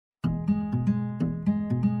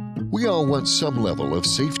We all want some level of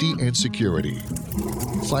safety and security.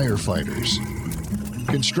 Firefighters,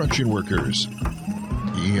 construction workers,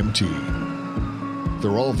 EMT.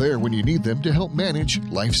 They're all there when you need them to help manage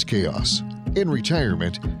life's chaos. In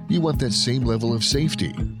retirement, you want that same level of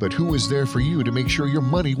safety, but who is there for you to make sure your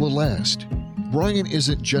money will last? Brian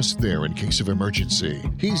isn't just there in case of emergency.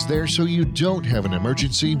 He's there so you don't have an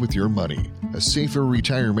emergency with your money. A safer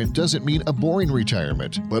retirement doesn't mean a boring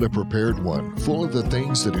retirement, but a prepared one, full of the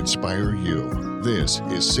things that inspire you. This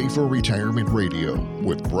is Safer Retirement Radio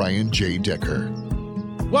with Brian J. Decker.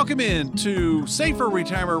 Welcome in to Safer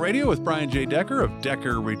Retirement Radio with Brian J. Decker of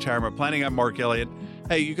Decker Retirement Planning. I'm Mark Elliott.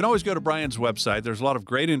 Hey, you can always go to Brian's website. There's a lot of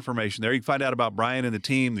great information there. You can find out about Brian and the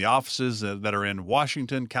team, the offices that are in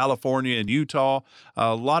Washington, California, and Utah.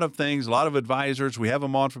 A lot of things, a lot of advisors. We have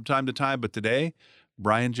them on from time to time, but today,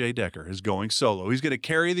 Brian J. Decker is going solo. He's going to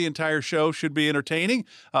carry the entire show. Should be entertaining,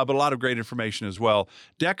 but a lot of great information as well.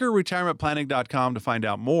 DeckerRetirementPlanning.com to find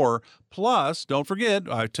out more. Plus, don't forget,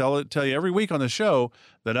 I tell you every week on the show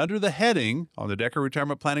that under the heading on the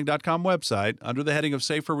DeckerRetirementPlanning.com website, under the heading of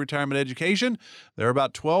Safer Retirement Education, there are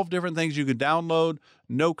about 12 different things you can download.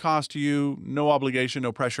 No cost to you, no obligation,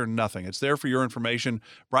 no pressure, nothing. It's there for your information.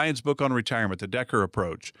 Brian's book on retirement, The Decker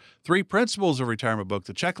Approach. 3 Principles of Retirement book,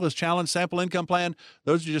 the Checklist Challenge, Sample Income Plan.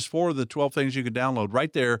 Those are just 4 of the 12 things you can download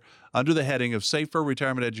right there under the heading of Safer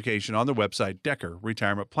Retirement Education on the website,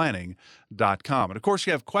 DeckerRetirementPlanning.com. And of course,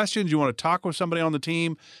 you have questions, you want to talk with somebody on the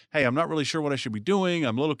team. Hey, I'm not really sure what I should be doing.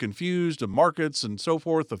 I'm a little confused, the markets and so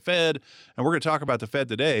forth, the Fed. And we're going to talk about the Fed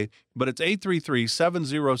today, but it's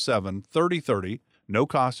 833-707-3030. No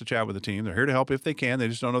cost to chat with the team. They're here to help if they can. They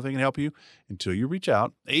just don't know if they can help you until you reach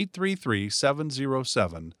out.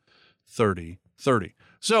 833-707-3030.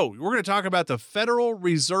 So we're going to talk about the Federal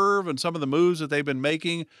Reserve and some of the moves that they've been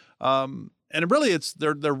making. And really,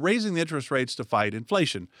 they're raising the interest rates to fight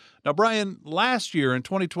inflation. Now, Brian, last year in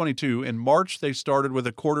 2022, in March, they started with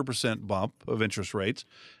a 0.25% bump of interest rates.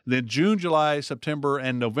 Then June, July, September,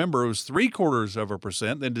 and November, it was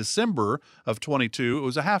 0.75%. Then December of 22, it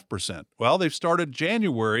was 0.5%. Well, they've started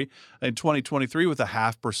January in 2023 with a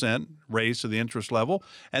 0.5% raise to the interest level.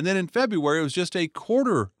 And then in February, it was just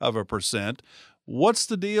 0.25%. What's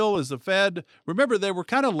the deal? Is the Fed, remember, they were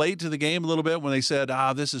kind of late to the game a little bit when they said,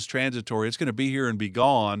 this is transitory. It's going to be here and be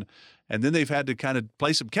gone. And then they've had to kind of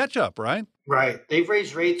play some catch up, right? Right. They've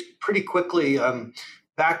raised rates pretty quickly.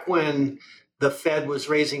 Back when the Fed was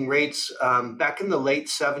raising rates, back in the late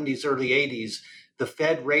 70s, early 80s, the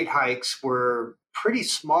Fed rate hikes were pretty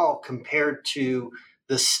small compared to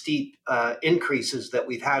the steep increases that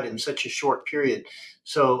we've had in such a short period.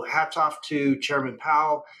 So hats off to Chairman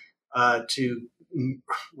Powell to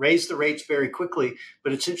raise the rates very quickly.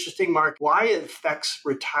 But it's interesting, Mark, why it affects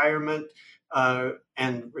retirement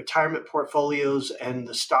and retirement portfolios and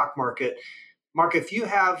the stock market. Mark, if you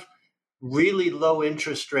have really low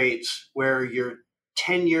interest rates where your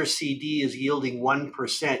 10-year CD is yielding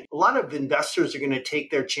 1%, a lot of investors are going to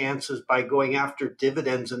take their chances by going after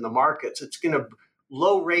dividends in the markets.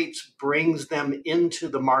 Low rates brings them into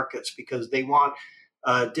the markets because they want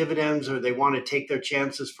dividends, or they want to take their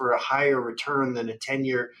chances for a higher return than a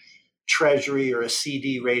 10-year treasury or a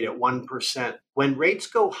CD rate at 1%. When rates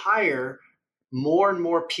go higher, more and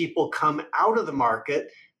more people come out of the market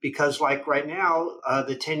because, like right now,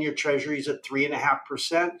 the 10-year treasury is at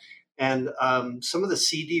 3.5%, and some of the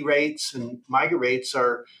CD rates and MYGA rates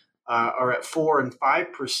are at 4 and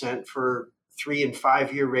 5% for 3 and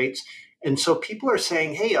 5 year rates. And so people are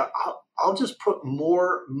saying, hey, I'll just put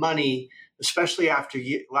more money, especially after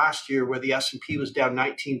last year where the S&P was down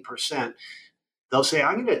 19%. They'll say,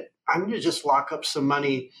 I'm going to just lock up some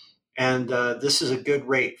money, and this is a good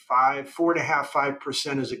rate.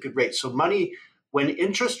 4.5% is a good rate. So money, when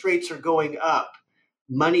interest rates are going up,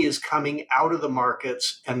 money is coming out of the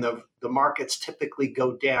markets, and the markets typically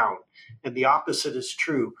go down. And the opposite is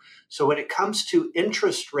true. So when it comes to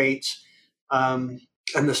interest rates and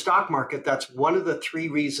the stock market, that's one of the 3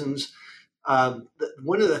 reasons.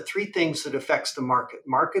 One of the 3 things that affects the market.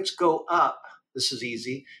 Markets go up. This is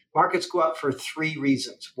easy. Markets go up for 3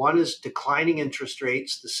 reasons. One is declining interest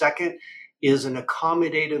rates. The second is an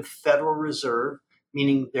accommodative Federal Reserve,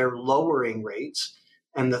 meaning they're lowering rates.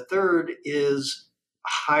 And the third is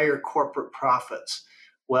higher corporate profits.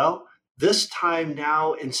 Well, this time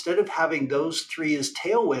now, instead of having those 3 as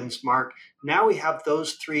tailwinds, Mark, now we have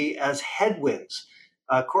those 3 as headwinds.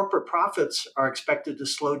 Corporate profits are expected to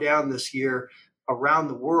slow down this year around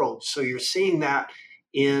the world. So you're seeing that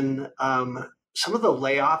in some of the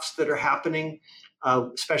layoffs that are happening,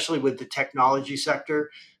 especially with the technology sector.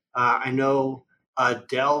 I know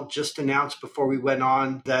Dell just announced before we went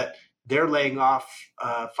on that they're laying off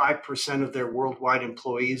 5% of their worldwide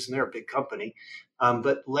employees, and they're a big company.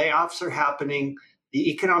 But layoffs are happening. The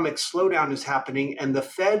economic slowdown is happening, and the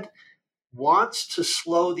Fed wants to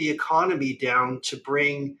slow the economy down to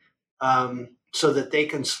bring so that they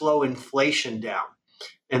can slow inflation down.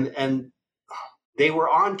 And they were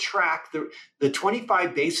on track. The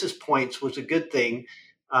 25 basis points was a good thing,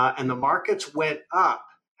 and the markets went up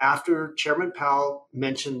after Chairman Powell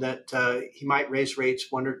mentioned that he might raise rates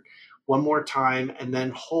one more time and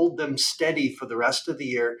then hold them steady for the rest of the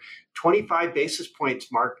year. 25 basis points,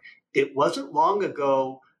 Mark. It wasn't long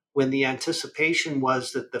ago when the anticipation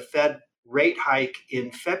was that the Fed rate hike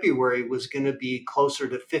in February was going to be closer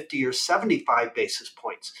to 50 or 75 basis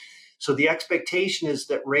points. So the expectation is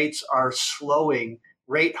that rates are slowing.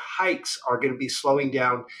 Rate hikes are going to be slowing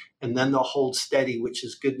down, and then they'll hold steady, which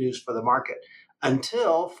is good news for the market.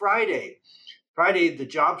 Until Friday. Friday, the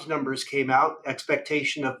jobs numbers came out.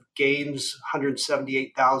 Expectation of gains,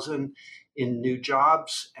 178,000 in new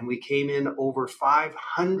jobs, and we came in over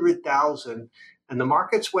 500,000. And the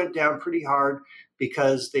markets went down pretty hard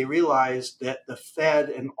because they realized that the Fed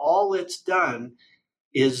and all it's done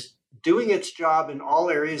is doing its job in all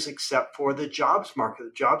areas except for the jobs market.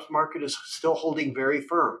 The jobs market is still holding very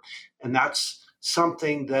firm. And that's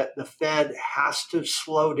something that the Fed has to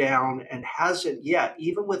slow down and hasn't yet,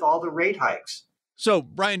 even with all the rate hikes. So,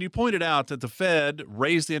 Brian, you pointed out that the Fed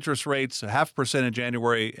raised the interest rates 0.5% in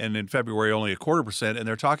January and in February only 0.25%, and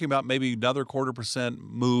they're talking about maybe another 0.25%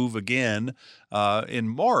 move again in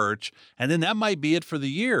March, and then that might be it for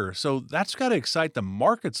the year. So that's got to excite the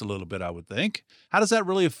markets a little bit, I would think. How does that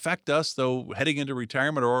really affect us, though, heading into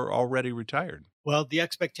retirement or already retired? Well, the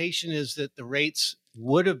expectation is that the rates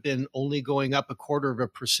would have been only going up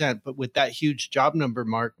 0.25%, but with that huge job number,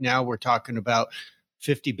 Mark, now we're talking about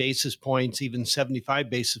 50 basis points, even 75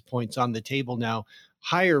 basis points on the table now.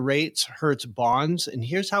 Higher rates hurts bonds. And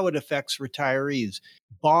here's how it affects retirees.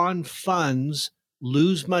 Bond funds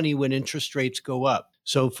lose money when interest rates go up.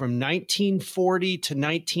 So from 1940 to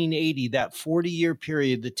 1980, that 40-year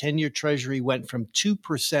period, the 10-year Treasury went from 2%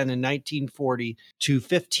 in 1940 to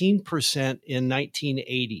 15% in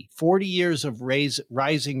 1980. 40 years of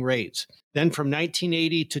rising rates. Then from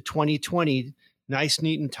 1980 to 2020, nice,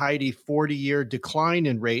 neat, and tidy 40-year decline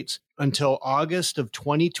in rates until August of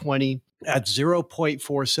 2020 at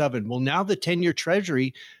 0.47. Well, now the 10-year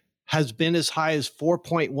Treasury has been as high as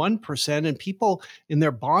 4.1%, and people in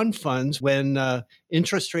their bond funds, when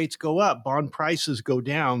interest rates go up, bond prices go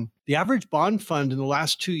down. The average bond fund in the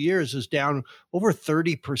last 2 years is down over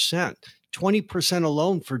 30%. 20%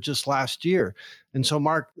 alone for just last year. And so,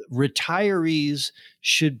 Mark, retirees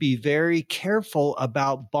should be very careful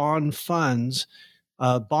about bond funds.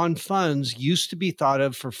 Bond funds used to be thought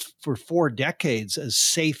of for 4 decades as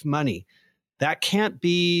safe money. That can't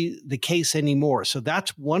be the case anymore. So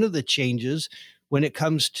that's one of the changes when it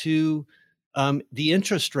comes to the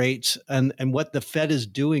interest rates and what the Fed is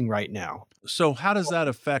doing right now. So how does that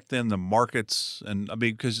affect then the markets? And I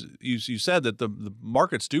mean, because you said that the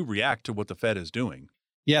markets do react to what the Fed is doing.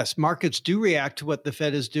 Yes, markets do react to what the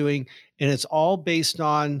Fed is doing, and it's all based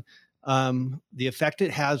on the effect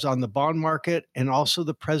it has on the bond market and also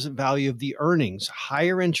the present value of the earnings.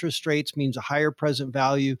 Higher interest rates means a higher present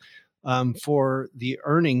value for the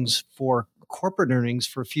earnings, for corporate earnings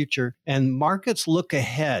for future, and markets look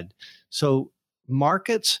ahead. So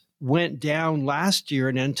markets went down last year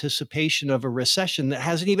in anticipation of a recession that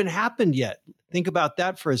hasn't even happened yet. Think about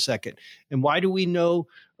that for a second. And why do we know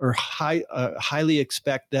or highly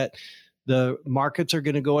expect that the markets are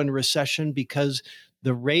going to go into recession? Because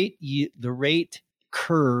the rate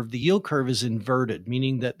curve, the yield curve is inverted,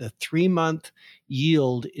 meaning that the 3-month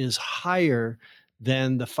yield is higher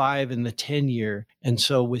than the 5 and the 10-year. And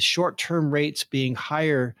so with short-term rates being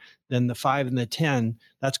higher than the 5 and the 10,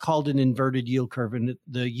 that's called an inverted yield curve. And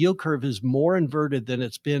the yield curve is more inverted than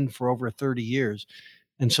it's been for over 30 years.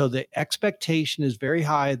 And so the expectation is very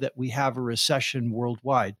high that we have a recession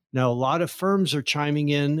worldwide. Now, a lot of firms are chiming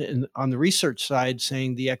in on the research side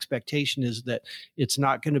saying the expectation is that it's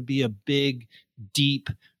not going to be a big,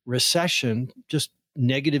 deep recession, just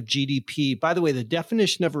negative GDP. By the way, the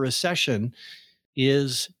definition of a recession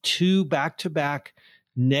is 2 back-to-back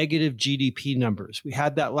negative GDP numbers. We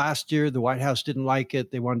had that last year. The White House didn't like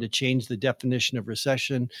it. They wanted to change the definition of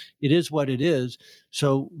recession. It is what it is.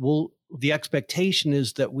 So the expectation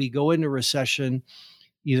is that we go into recession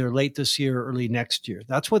either late this year or early next year.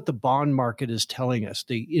 That's what the bond market is telling us,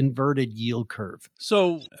 the inverted yield curve.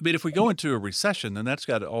 So, I mean, if we go into a recession, then that's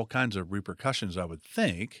got all kinds of repercussions, I would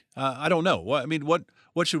think. I don't know.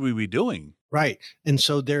 What should we be doing? Right. And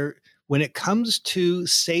so when it comes to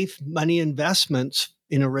safe money investments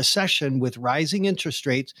in a recession with rising interest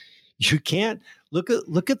rates, you can't look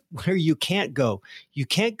at where you can't go. You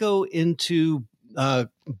can't go into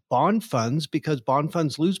bond funds because bond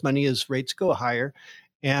funds lose money as rates go higher.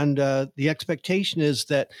 And the expectation is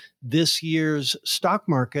that this year's stock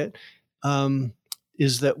market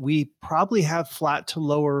is that we probably have flat to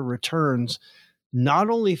lower returns. Not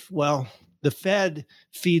only, the Fed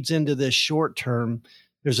feeds into this short term.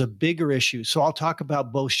 There's a bigger issue. So I'll talk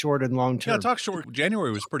about both short and long term. Yeah, talk short.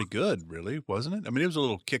 January was pretty good, really, wasn't it? I mean, it was a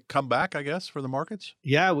little comeback, I guess, for the markets.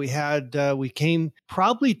 Yeah, we came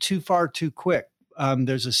probably too far too quick.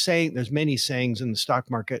 There's a saying, there's many sayings in the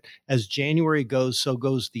stock market, as January goes, so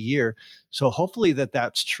goes the year. So hopefully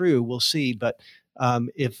that's true. We'll see. But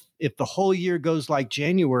if the whole year goes like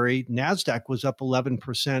January, NASDAQ was up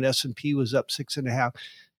 11%, S&P was up 6.5%.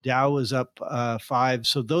 Dow was up 5.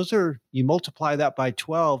 So you multiply that by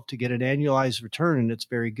 12 to get an annualized return, and it's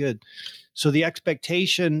very good. So the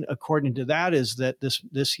expectation, according to that, is that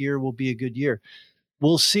this year will be a good year.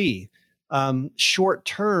 We'll see. Short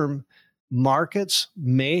term, markets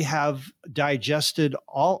may have digested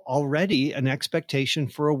already an expectation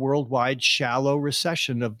for a worldwide shallow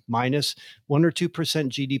recession of minus 1 or 2%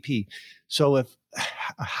 GDP. So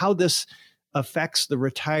how this affects the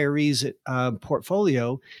retirees'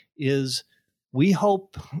 portfolio is we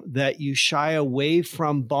hope that you shy away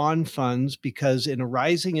from bond funds because in a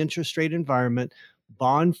rising interest rate environment,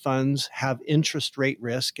 bond funds have interest rate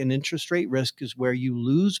risk, and interest rate risk is where you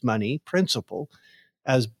lose money, principal,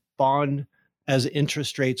 as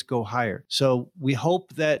interest rates go higher. So we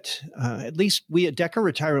hope that at least we at Decker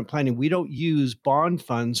Retirement Planning, we don't use bond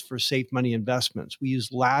funds for safe money investments. We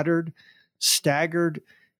use laddered, staggered,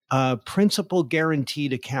 principal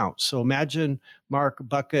guaranteed accounts. So imagine, Mark,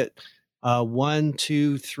 bucket 1,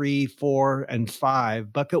 2, 3, 4, and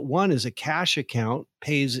 5. Bucket 1 is a cash account,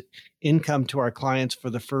 pays income to our clients for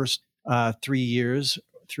the first 3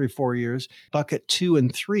 or 4 years. Bucket 2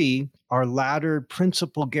 and 3 are laddered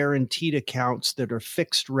principal guaranteed accounts that are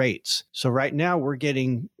fixed rates. So right now we're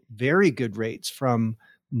getting very good rates from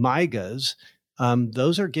MYGAs.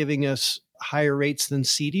 Those are giving us higher rates than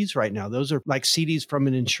CDs right now. Those are like CDs from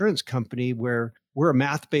an insurance company where we're a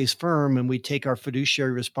math-based firm and we take our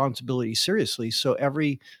fiduciary responsibility seriously. So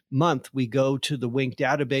every month we go to the Wink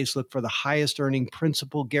database, look for the highest earning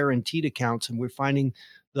principal guaranteed accounts, and we're finding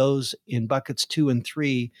those in buckets 2 and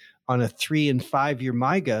 3 on a 3 and 5 year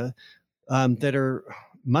MYGA that are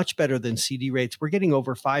much better than CD rates. We're getting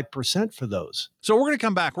over 5% for those. So we're going to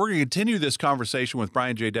come back. We're going to continue this conversation with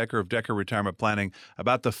Brian J. Decker of Decker Retirement Planning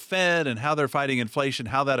about the Fed and how they're fighting inflation,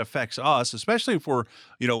 how that affects us, especially if we're,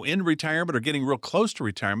 in retirement or getting real close to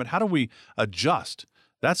retirement. How do we adjust?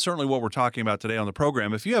 That's certainly what we're talking about today on the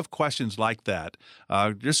program. If you have questions like that,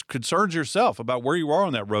 just concerns yourself about where you are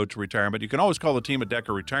on that road to retirement, you can always call the team at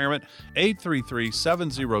Decker Retirement.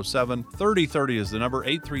 833-707-3030 is the number,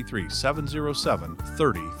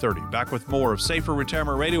 833-707-3030. Back with more of Safer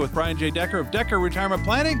Retirement Radio with Brian J. Decker of Decker Retirement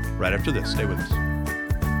Planning right after this. Stay with us.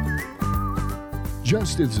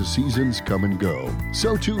 Just as the seasons come and go,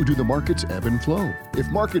 so too do the markets ebb and flow. If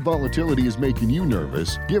market volatility is making you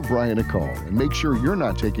nervous, give Brian a call and make sure you're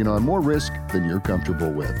not taking on more risk than you're comfortable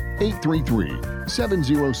with.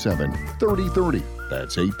 833-707-3030.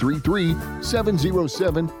 That's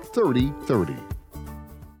 833-707-3030.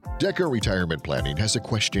 Decker Retirement Planning has a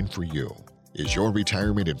question for you. Is your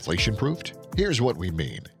retirement inflation-proofed? Here's what we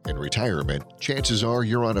mean. In retirement, chances are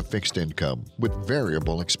you're on a fixed income with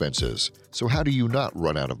variable expenses. So how do you not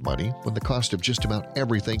run out of money when the cost of just about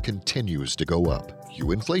everything continues to go up?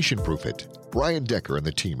 You inflation-proof it. Brian Decker and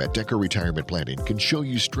the team at Decker Retirement Planning can show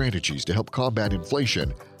you strategies to help combat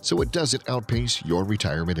inflation so it doesn't outpace your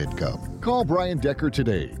retirement income. Call Brian Decker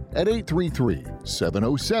today at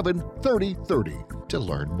 833-707-3030 to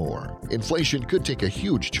learn more. Inflation could take a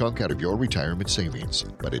huge chunk out of your retirement savings,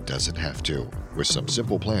 but it doesn't have to. With some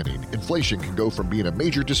simple planning, inflation can go from being a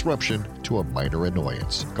major disruption to a minor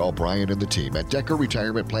annoyance. Call Brian and the team at Decker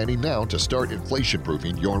Retirement Planning now to start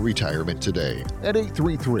inflation-proofing your retirement today at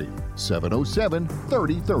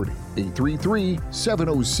 833-707-3030.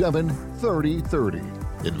 833-707-3030.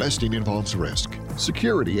 Investing involves risk.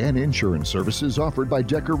 Security and insurance services offered by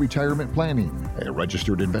Decker Retirement Planning, a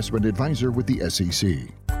registered investment advisor with the SEC.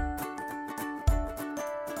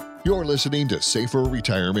 You're listening to Safer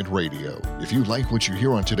Retirement Radio. If you like what you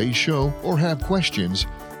hear on today's show or have questions,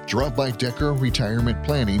 drop by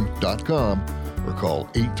DeckerRetirementPlanning.com or call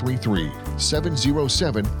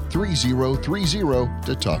 833-707-3030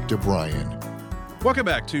 to talk to Brian. Welcome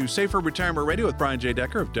back to Safer Retirement Radio with Brian J.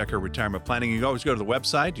 Decker of Decker Retirement Planning. You can always go to the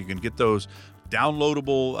website. You can get those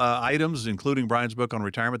downloadable items, including Brian's book on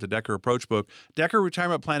retirement, the Decker Approach book,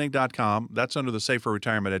 DeckerRetirementPlanning.com. That's under the Safer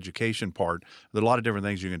Retirement Education part. There are a lot of different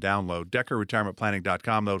things you can download.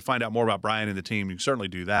 DeckerRetirementPlanning.com, though, to find out more about Brian and the team. You can certainly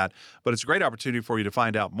do that. But it's a great opportunity for you to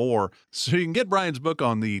find out more. So you can get Brian's book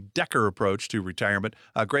on the Decker Approach to retirement.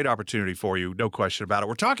 A great opportunity for you, no question about it.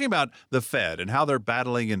 We're talking about the Fed and how they're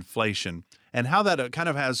battling inflation, and how that kind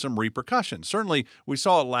of has some repercussions. Certainly, we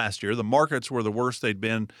saw it last year. The markets were the worst they'd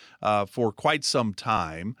been for quite some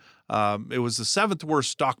time. It was the seventh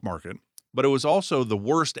worst stock market, but it was also the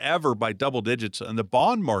worst ever by double digits in the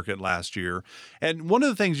bond market last year. And one of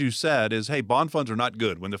the things you said is, hey, bond funds are not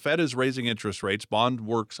good. When the Fed is raising interest rates, bonds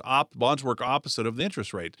work opposite of the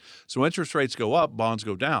interest rate. So interest rates go up, bonds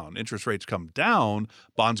go down. Interest rates come down,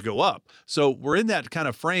 bonds go up. So we're in that kind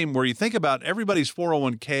of frame where you think about everybody's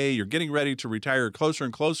 401k, you're getting ready to retire closer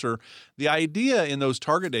and closer. The idea in those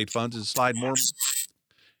target date funds is slide more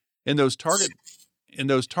in those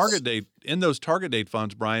target date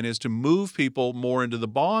funds, Brian, is to move people more into the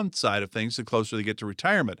bond side of things the closer they get to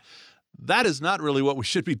retirement. That is not really what we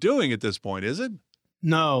should be doing at this point, is it?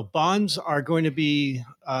 No, bonds are going to be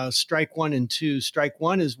strike one and two. Strike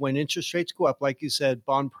one is when interest rates go up. Like you said,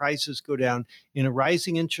 bond prices go down. In a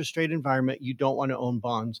rising interest rate environment, you don't want to own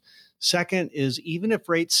bonds. Second is, even if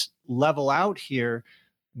rates level out here,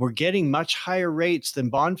 we're getting much higher rates than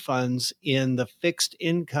bond funds in the fixed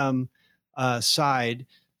income side.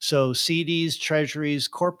 So CDs, treasuries,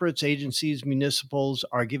 corporates, agencies, municipals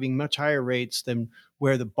are giving much higher rates than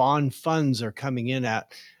where the bond funds are coming in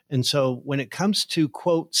at. And so when it comes to,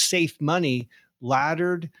 quote, safe money,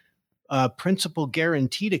 laddered principal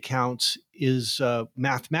guaranteed accounts is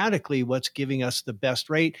mathematically what's giving us the best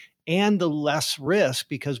rate and the less risk,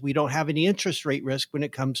 because we don't have any interest rate risk when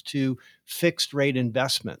it comes to fixed rate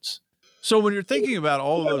investments. So when you're thinking about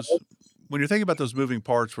all of those, when you're thinking about those moving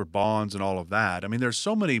parts for bonds and all of that, I mean, there's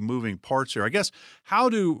so many moving parts here. I guess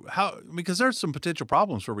because there's some potential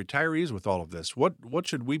problems for retirees with all of this.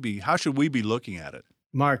 How should we be looking at it?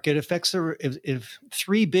 Mark, it affects if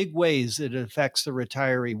three big ways it affects the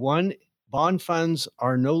retiree. One, bond funds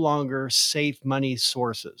are no longer safe money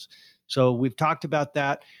sources. So we've talked about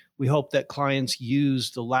that. We hope that clients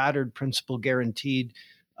use the laddered principal guaranteed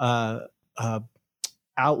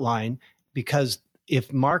outline, because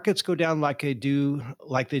if markets go down like they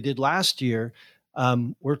did last year,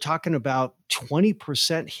 we're talking about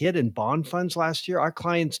 20% hit in bond funds last year. Our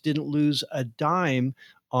clients didn't lose a dime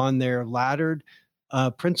on their laddered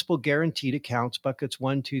principal guaranteed accounts, buckets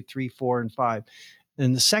 1, 2, 3, 4, and 5.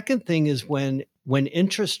 And the second thing is when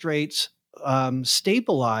interest rates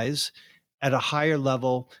stabilize at a higher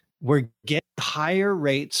level, we're getting higher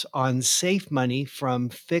rates on safe money from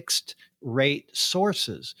fixed rate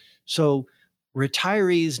sources. So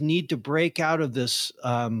retirees need to break out of this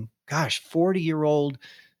 40-year-old,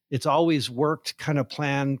 it's always worked kind of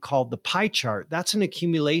plan called the pie chart. That's an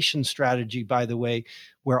accumulation strategy, by the way,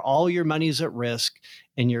 where all your money is at risk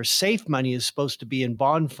and your safe money is supposed to be in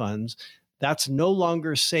bond funds. That's no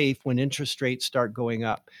longer safe when interest rates start going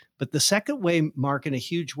up. But the second way, Mark, in a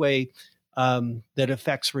huge way that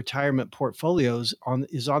affects retirement portfolios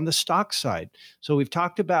is on the stock side. So we've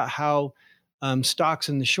talked about how stocks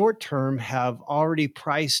in the short term have already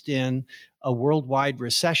priced in a worldwide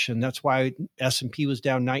recession. That's why S&P was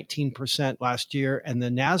down 19% last year and the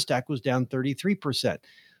NASDAQ was down 33%.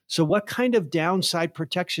 So what kind of downside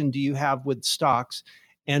protection do you have with stocks,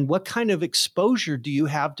 and what kind of exposure do you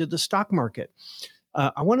have to the stock market?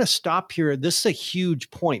 I want to stop here. This is a huge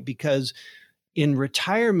point, because in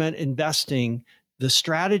retirement investing, the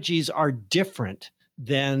strategies are different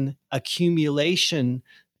than accumulation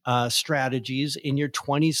strategies in your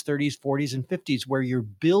 20s, 30s, 40s, and 50s, where you're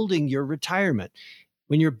building your retirement.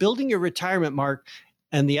 When you're building your retirement, Mark,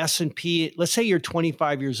 and the S&P, let's say you're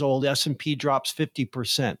 25 years old, S&P drops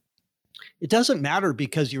 50%. It doesn't matter,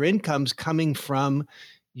 because your income's coming from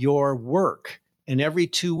your work. And every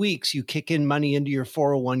 2 weeks, you kick in money into your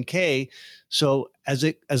 401k. So as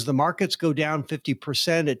the markets go down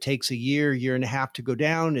 50%, it takes a year and a half to go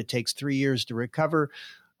down. It takes 3 years to recover.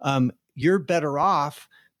 You're better off,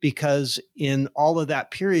 because in all of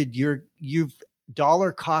that period, you've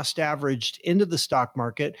dollar cost averaged into the stock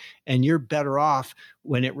market, and you're better off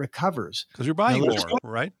when it recovers. Because you're buying more,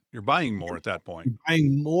 right? You're buying more at that point. You're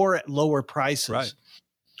buying more at lower prices. Right.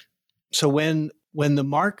 So when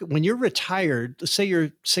you're retired, let's say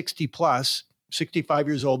you're 60 plus, 65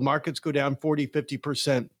 years old, markets go down 40,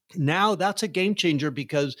 50%. Now that's a game changer,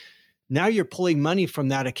 because now you're pulling money from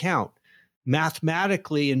that account.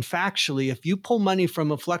 mathematically and factually, if you pull money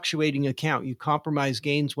from a fluctuating account, you compromise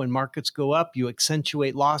gains when markets go up, you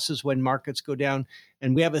accentuate losses when markets go down.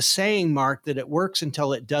 And we have a saying, Mark, that it works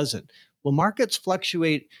until it doesn't. Well, markets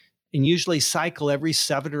fluctuate and usually cycle every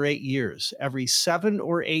 7 or 8 years. Every 7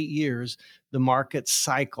 or 8 years, the markets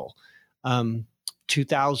cycle.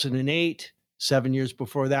 2008, 7 years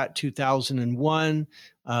before that, 2001,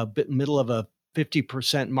 middle of a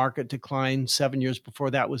 50% market decline. 7 years before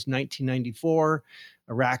that was 1994.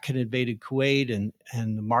 Iraq had invaded Kuwait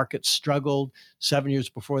and the market struggled. 7 years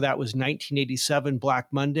before that was 1987, Black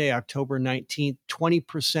Monday, October 19th,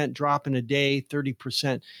 20% drop in a day,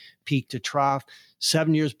 30% peak to trough.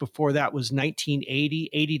 7 years before that was 1980,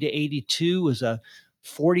 80 to 82 was a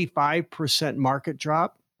 45% market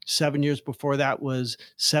drop. 7 years before that was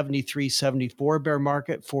 73, 74 bear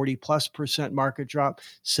market, 40+% market drop.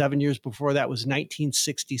 7 years before that was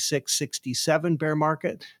 1966, 67 bear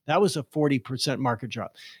market. That was a 40% market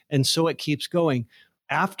drop. And so it keeps going.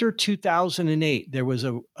 After 2008, there was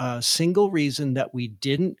a single reason that we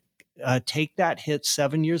didn't take that hit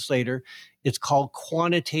 7 years later. It's called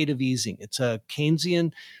quantitative easing. It's a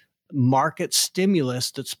Keynesian market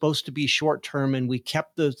stimulus that's supposed to be short term, and we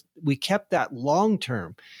kept that long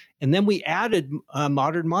term. And then we added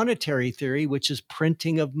modern monetary theory, which is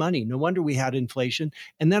printing of money. No wonder we had inflation.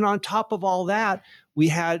 And then on top of all that, we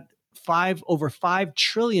had over 5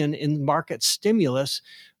 trillion in market stimulus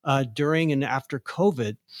during and after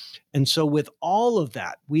COVID. And so with all of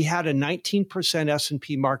that, we had a 19%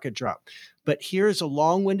 S&P market drop. But here's a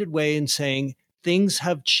long-winded way in saying things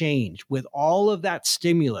have changed. With all of that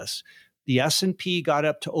stimulus, the S&P got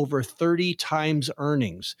up to over 30 times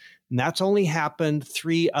earnings. And that's only happened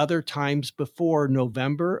 3 other times before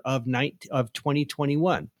November of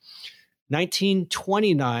 2021.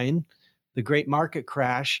 1929, the great market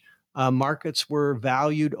crash, markets were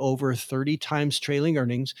valued over 30 times trailing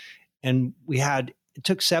earnings. And it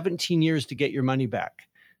took 17 years to get your money back.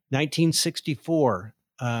 1964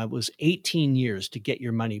 was 18 years to get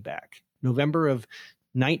your money back. November of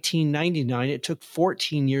 1999, it took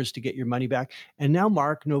 14 years to get your money back. And now,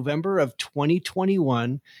 Mark, November of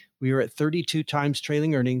 2021, we were at 32 times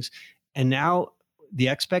trailing earnings. And now the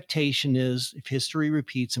expectation is, if history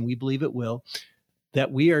repeats, and we believe it will,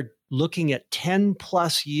 that we are looking at 10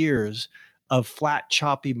 plus years of flat,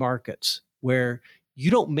 choppy markets where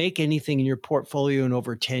you don't make anything in your portfolio in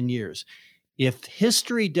over 10 years. If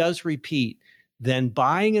history does repeat, then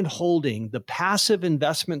buying and holding the passive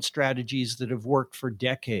investment strategies that have worked for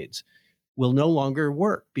decades will no longer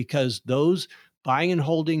work, because those buying and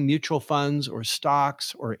holding mutual funds or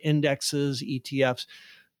stocks or indexes, ETFs,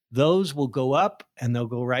 those will go up and they'll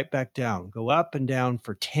go right back down, go up and down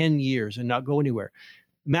for 10 years and not go anywhere.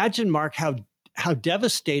 Imagine, Mark, how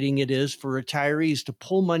devastating it is for retirees to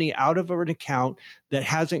pull money out of an account that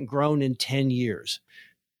hasn't grown in 10 years.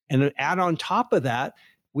 And add on top of that,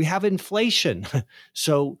 we have inflation.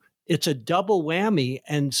 So it's a double whammy.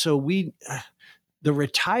 And so the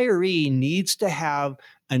retiree needs to have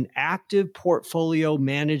an active portfolio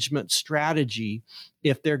management strategy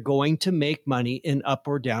if they're going to make money in up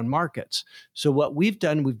or down markets. So what we've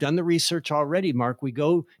done the research already, Mark.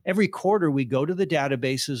 Every quarter, we go to the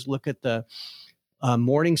databases, look at the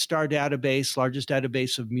Morningstar database, largest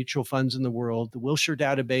database of mutual funds in the world, the Wilshire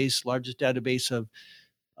database, largest database of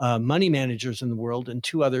money managers in the world, and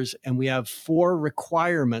 2 others. And we have 4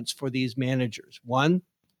 requirements for these managers. 1,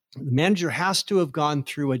 the manager has to have gone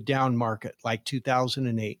through a down market like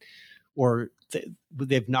 2008, or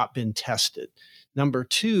they've not been tested. Number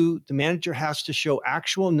 2, the manager has to show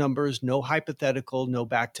actual numbers, no hypothetical, no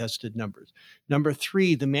back-tested numbers. Number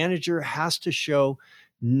 3, the manager has to show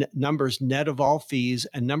numbers net of all fees.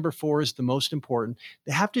 And number 4 is the most important.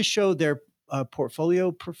 They have to show their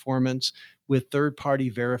portfolio performance with third-party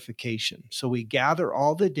verification. So we gather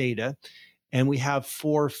all the data and we have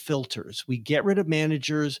 4 filters. We get rid of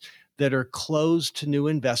managers that are closed to new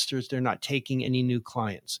investors. They're not taking any new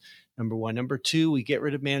clients. Number 1. Number 2, we get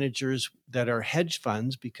rid of managers that are hedge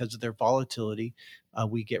funds because of their volatility.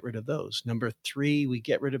 We get rid of those. Number 3, we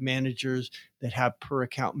get rid of managers that have per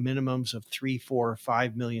account minimums of $3, $4, or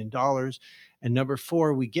 $5 million. And number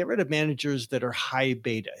 4, we get rid of managers that are high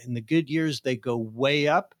beta. In the good years, they go way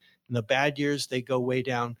up. In the bad years, they go way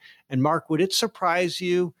down. And Mark, would it surprise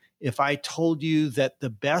you if I told you that the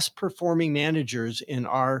best performing managers in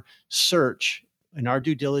our search, in our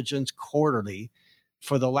due diligence quarterly,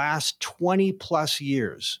 for the last 20 plus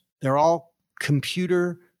years, they're all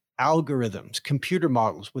computer algorithms, computer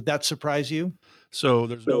models? Would that surprise you? So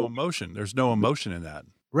there's no emotion. There's no emotion in that.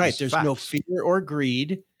 Right. There's no fear or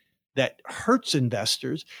greed. that hurts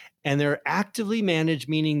investors. And they're actively managed,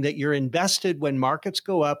 meaning that you're invested when markets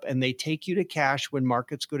go up and they take you to cash when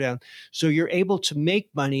markets go down. So you're able to make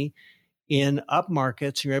money in up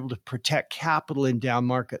markets. You're able to protect capital in down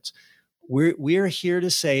markets. We're here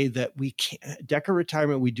to say that we can't, Decker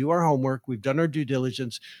Retirement, we do our homework. We've done our due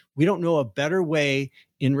diligence. We don't know a better way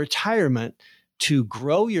in retirement to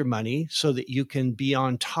grow your money so that you can be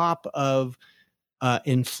on top of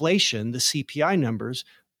inflation, the CPI numbers,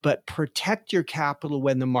 but protect your capital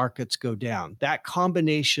when the markets go down. That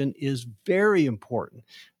combination is very important.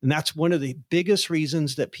 And that's one of the biggest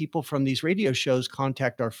reasons that people from these radio shows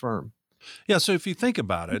contact our firm. Yeah. So if you think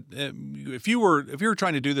about it, if you were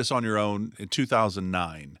trying to do this on your own in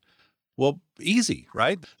 2009, well, easy,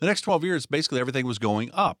 right? The next 12 years, basically everything was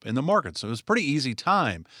going up in the market. So it was a pretty easy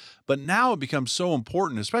time. But now it becomes so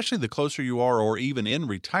important, especially the closer you are or even in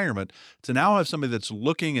retirement, to now have somebody that's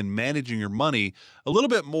looking and managing your money a little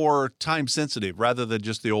bit more time sensitive rather than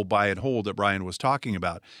just the old buy and hold that Brian was talking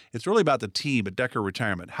about. It's really about the team at Decker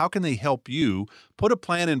Retirement. How can they help you put a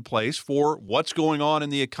plan in place for what's going on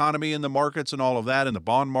in the economy and the markets and all of that in the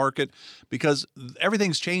bond market? Because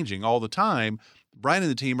everything's changing all the time. Brian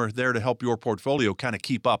and the team are there to help your portfolio kind of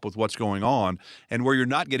keep up with what's going on and where you're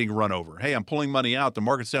not getting run over. Hey, I'm pulling money out. The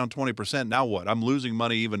market's down 20%. Now what? I'm losing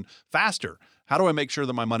money even faster. How do I make sure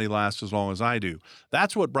that my money lasts as long as I do?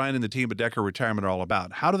 That's what Brian and the team at Decker Retirement are all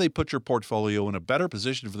about. How do they put your portfolio in a better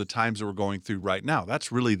position for the times that we're going through right now?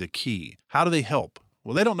 That's really the key. How do they help?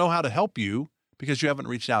 Well, they don't know how to help you because you haven't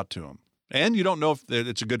reached out to them. And you don't know if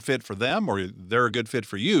it's a good fit for them or they're a good fit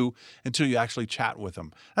for you until you actually chat with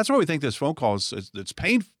them. That's why we think this phone call is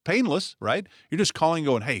painless, right? You're just calling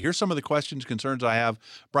going, hey, here's some of the questions, concerns I have.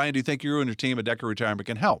 Brian, do you think you and your team at Decker Retirement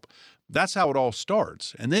can help? That's how it all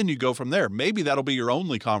starts. And then you go from there. Maybe that'll be your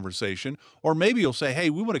only conversation, or maybe you'll say, hey,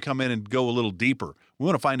 we want to come in and go a little deeper. We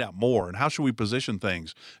want to find out more. And how should we position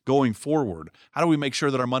things going forward? How do we make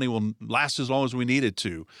sure that our money will last as long as we need it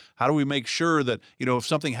to? How do we make sure that, if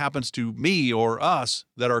something happens to me or us,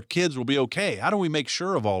 that our kids will be okay? How do we make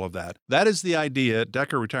sure of all of that? That is the idea at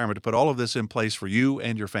Decker Retirement, to put all of this in place for you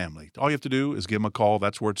and your family. All you have to do is give them a call.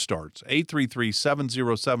 That's where it starts.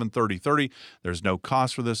 833-707-3030. There's no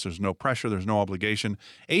cost for this. There's no pressure. There's no obligation.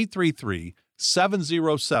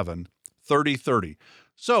 833-707-3030.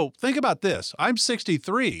 So think about this. I'm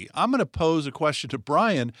 63. I'm going to pose a question to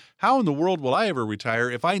Brian. How in the world will I ever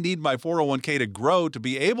retire if I need my 401k to grow to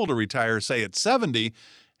be able to retire, say at 70,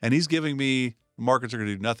 and he's giving me markets are going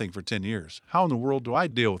to do nothing for 10 years. How in the world do I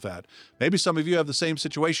deal with that? Maybe some of you have the same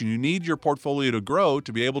situation. You need your portfolio to grow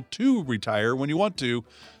to be able to retire when you want to.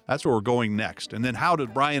 That's where we're going next. And then how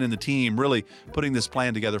did Brian and the team really putting this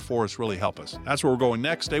plan together for us really help us? That's where we're going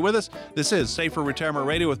next. Stay with us. This is Safer Retirement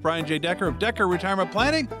Radio with Brian J. Decker of Decker Retirement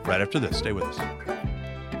Planning. Right after this, stay with us.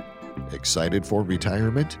 Excited for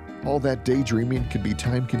retirement? All that daydreaming can be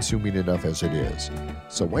time-consuming enough as it is.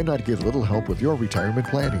 So why not get a little help with your retirement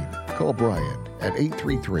planning? Call Brian at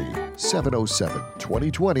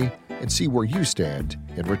 833-707-2020 and see where you stand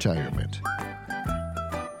in retirement.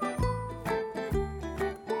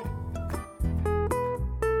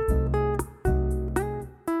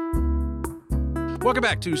 Welcome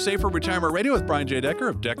back to Safer Retirement Radio with Brian J. Decker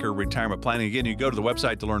of Decker Retirement Planning. Again, you go to the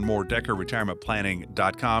website to learn more,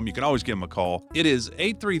 DeckerRetirementPlanning.com. You can always give them a call. It is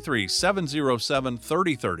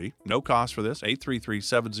 833-707-3030. No cost for this,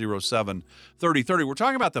 833-707-3030. We're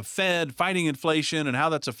talking about the Fed fighting inflation and how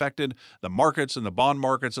that's affected the markets and the bond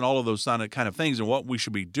markets and all of those kind of things and what we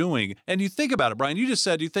should be doing. And you think about it, Brian, you just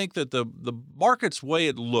said you think that the market's way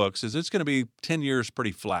it looks is it's going to be 10 years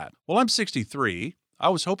pretty flat. Well, I'm 63. I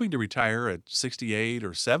was hoping to retire at 68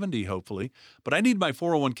 or 70, hopefully, but I need my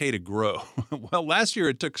 401k to grow. Well, last year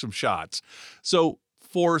it took some shots. So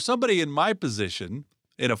for somebody in my position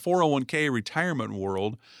in a 401k retirement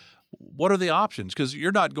world, what are the options? Because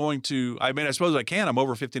you're not going to, I suppose I can. I'm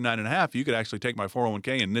over 59 and a half. You could actually take my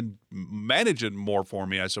 401k and then manage it more for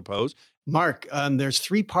me, I suppose. Mark, there's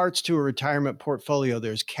three parts to a retirement portfolio.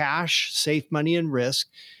 There's cash, safe money, and risk.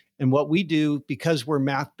 And what we do, because we're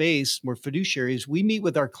math-based, we're fiduciaries, we meet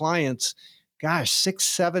with our clients, 6,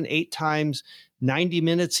 7, 8 times, 90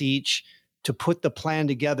 minutes each to put the plan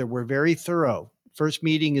together. We're very thorough. First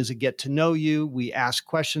meeting is a get to know you. We ask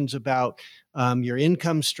questions about your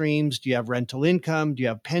income streams. Do you have rental income? Do you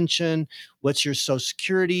have pension? What's your Social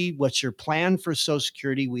Security? What's your plan for Social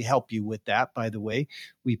Security? We help you with that, by the way.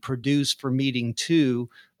 We produce for meeting 2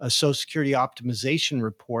 a Social Security optimization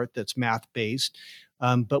report that's math-based.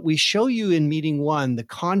 But we show you in meeting 1 the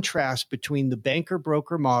contrast between the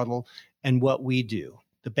banker-broker model and what we do.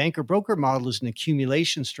 The banker broker model is an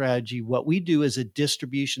accumulation strategy. What we do is a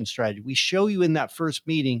distribution strategy. We show you in that first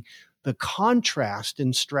meeting the contrast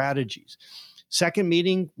in strategies. Second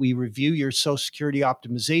meeting, we review your Social Security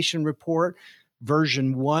optimization report,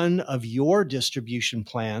 version 1 of your distribution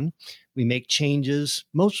plan. We make changes.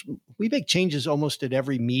 We make changes almost at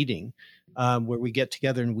every meeting where we get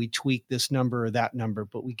together and we tweak this number or that number,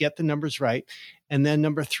 but we get the numbers right. And then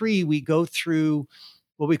number 3, we go through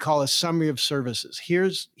what we call a summary of services.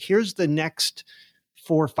 Here's the next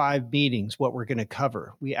 4 or 5 meetings, what we're going to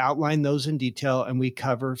cover. We outline those in detail and we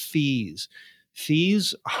cover fees.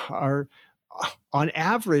 Fees are, on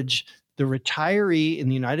average, the retiree in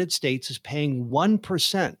the United States is paying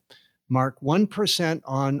 1%, Mark, 1%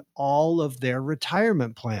 on all of their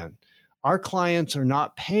retirement plan. Our clients are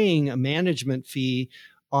not paying a management fee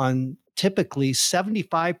on typically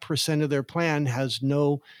 75% of their plan has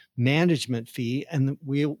no management fee, and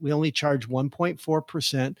we only charge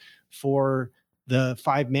 1.4% for the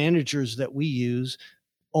 5 managers that we use,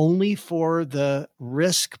 only for the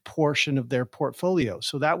risk portion of their portfolio.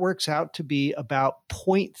 So that works out to be about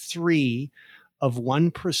 0.3 of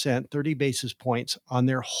 1%, 30 basis points on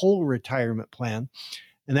their whole retirement plan.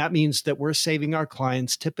 And that means that we're saving our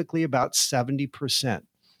clients typically about 70%.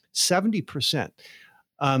 70%.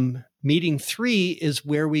 Meeting 3 is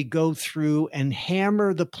where we go through and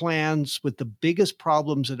hammer the plans with the biggest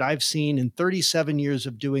problems that I've seen in 37 years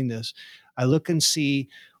of doing this. I look and see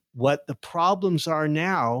what the problems are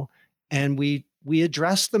now, and we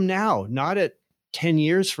address them now, not at 10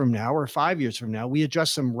 years from now or 5 years from now. We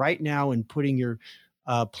address them right now in putting your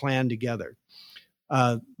plan together.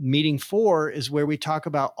 Meeting 4 is where we talk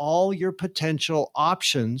about all your potential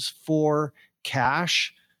options for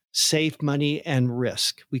cash, safe money, and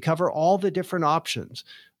risk. We cover all the different options.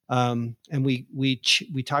 And we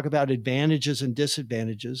talk about advantages and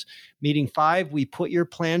disadvantages. Meeting 5, we put your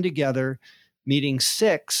plan together. Meeting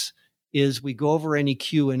 6 is we go over any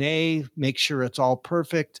Q&A, make sure it's all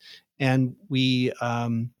perfect. And we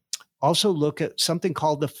also look at something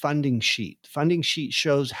called the funding sheet. Funding sheet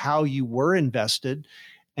shows how you were invested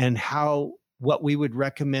and what we would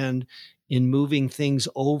recommend in moving things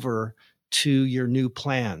over to your new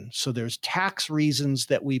plan. So there's tax reasons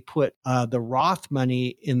that we put the Roth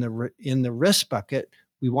money in the risk bucket.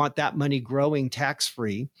 We want that money growing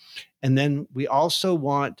tax-free. And then we also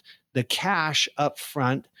want the cash up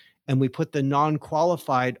front, and we put the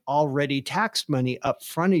non-qualified already taxed money up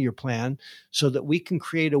front of your plan so that we can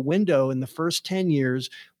create a window in the first 10 years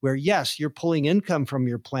where, yes, you're pulling income from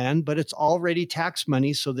your plan, but it's already tax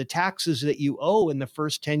money. So the taxes that you owe in the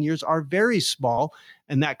first 10 years are very small.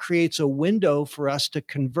 And that creates a window for us to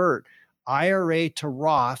convert IRA to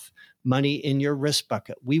Roth money in your risk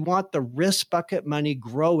bucket. We want the risk bucket money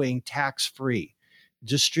growing tax-free,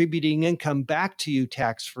 distributing income back to you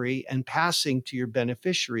tax-free and passing to your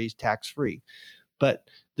beneficiaries tax-free. But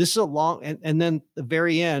this is a long, and then the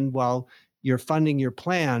very end, while you're funding your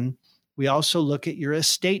plan, we also look at your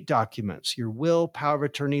estate documents, your will, power of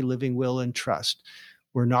attorney, living will, and trust.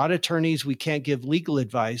 We're not attorneys. We can't give legal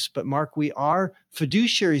advice, but Mark, we are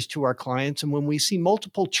fiduciaries to our clients. And when we see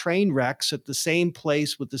multiple train wrecks at the same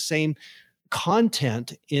place with the same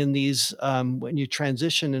content in these, when you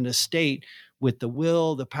transition an estate, with the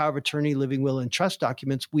will, the power of attorney, living will, and trust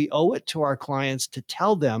documents, we owe it to our clients to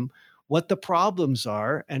tell them what the problems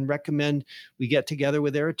are and recommend we get together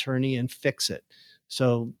with their attorney and fix it.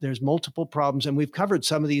 So there's multiple problems, and we've covered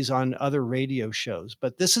some of these on other radio shows,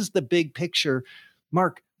 but this is the big picture.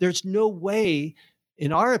 Mark, there's no way,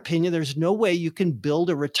 in our opinion, there's no way you can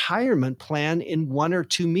build a retirement plan in 1 or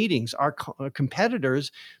 2 meetings. Our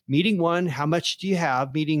competitors, meeting 1, how much do you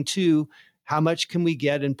have? Meeting 2, how much can we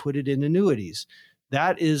get and put it in annuities?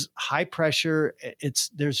 That is high pressure.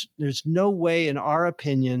 There's no way, in our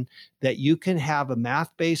opinion, that you can have a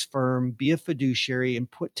math-based firm, be a fiduciary, and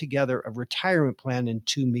put together a retirement plan in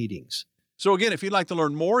 2 meetings. So again, if you'd like to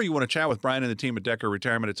learn more, you want to chat with Brian and the team at Decker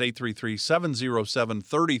Retirement, it's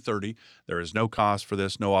 833-707-3030. There is no cost for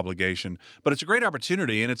this, no obligation, but it's a great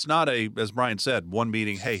opportunity. And it's not as Brian said, 1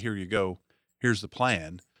 meeting, hey, here you go, here's the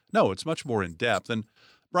plan. No, it's much more in depth. And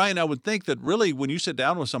Brian, I would think that really when you sit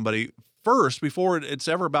down with somebody, first, before it's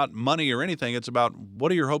ever about money or anything, it's about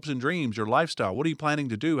what are your hopes and dreams, your lifestyle? What are you planning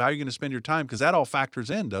to do? How are you going to spend your time? Because that all factors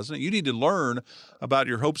in, doesn't it? You need to learn about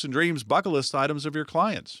your hopes and dreams, bucket list items of your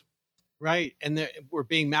clients. Right. And we're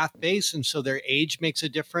being math-based, and so their age makes a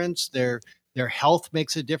difference. Their health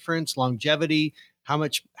makes a difference, longevity, how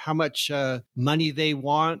much money they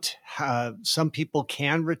want. Some people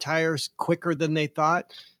can retire quicker than they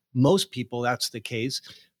thought. Most people, that's the case.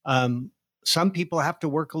 some people have to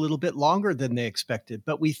work a little bit longer than they expected,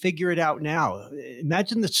 but we figure it out now.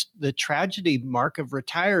 Imagine the tragedy, Mark, of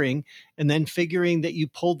retiring and then figuring that you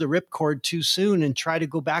pulled the ripcord too soon and try to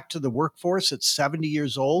go back to the workforce at 70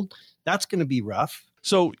 years old. That's going to be rough.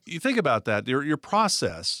 So you think about that, your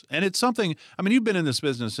process, and it's something, I mean, you've been in this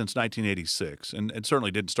business since 1986 and certainly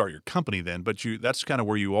didn't start your company then, but that's kind of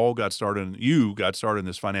where you all got started, and you got started in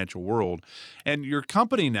this financial world. And your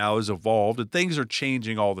company now has evolved and things are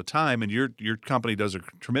changing all the time, and your company does a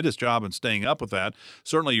tremendous job in staying up with that.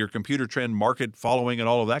 Certainly your computer trend market following and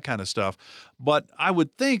all of that kind of stuff. But I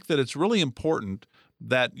would think that it's really important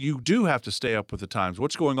that you do have to stay up with the times.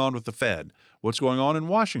 What's going on with the Fed? What's going on in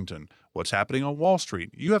Washington? What's happening on Wall Street?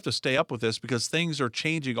 You have to stay up with this because things are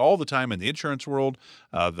changing all the time in the insurance world,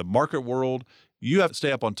 the market world. You have to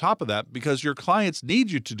stay up on top of that because your clients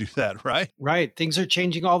need you to do that, right? Right. Things are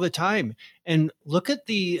changing all the time. And look at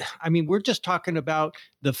we're just talking about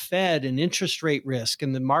the Fed and interest rate risk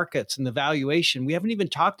and the markets and the valuation. We haven't even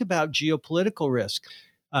talked about geopolitical risk.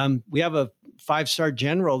 We have a 5-star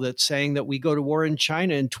general that's saying that we go to war in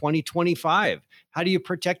China in 2025. How do you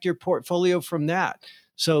protect your portfolio from that?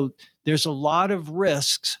 So there's a lot of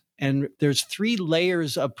risks, and there's 3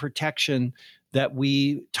 layers of protection that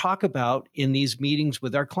we talk about in these meetings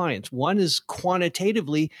with our clients. One is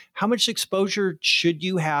quantitatively, how much exposure should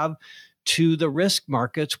you have to the risk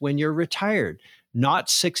markets when you're retired? Not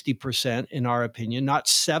 60% in our opinion, not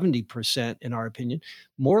 70% in our opinion,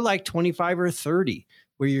 more like 25 or 30,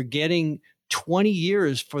 where you're getting 20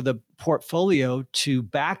 years for the portfolio to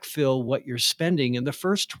backfill what you're spending in the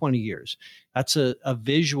first 20 years. That's a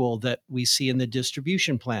visual that we see in the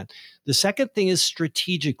distribution plan. The second thing is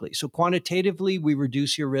strategically. So quantitatively, we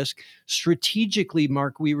reduce your risk. Strategically,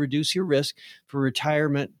 Mark, we reduce your risk for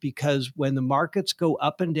retirement because when the markets go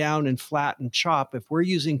up and down and flat and chop, if we're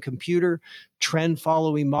using computer trend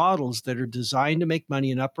following models that are designed to make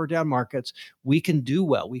money in up or down markets, we can do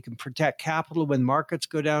well. We can protect capital when markets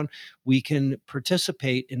go down. We can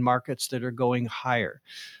participate in markets that are going higher.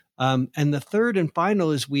 And the third and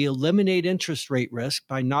final is we eliminate interest rate risk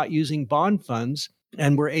by not using bond funds,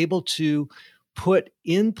 and we're able to put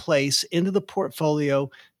in place into the portfolio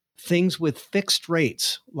things with fixed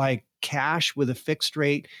rates, like cash with a fixed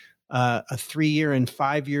rate, a 3-year and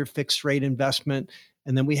 5-year fixed rate investment.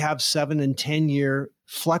 And then we have 7 and 10-year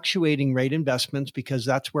fluctuating rate investments because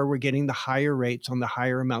that's where we're getting the higher rates on the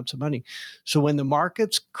higher amounts of money. So when the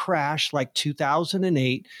markets crash like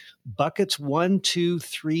 2008, buckets 1, 2,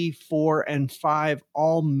 3, 4, and 5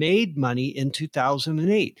 all made money in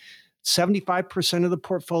 2008. 75% of the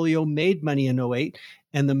portfolio made money in 08,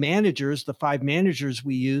 and the managers, the 5 managers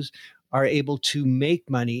we use, are able to make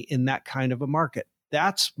money in that kind of a market.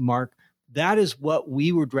 That's, Mark, that is what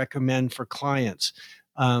we would recommend for clients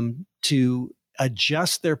to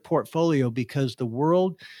adjust their portfolio, because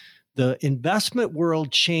the investment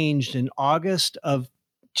world changed in August of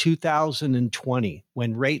 2020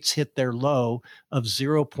 when rates hit their low of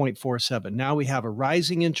 0.47. Now we have a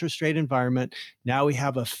rising interest rate environment. Now we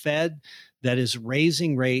have a Fed that is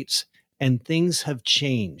raising rates, and things have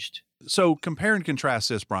changed. So compare and contrast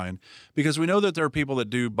this, Brian, because we know that there are people that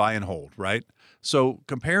do buy and hold, right? So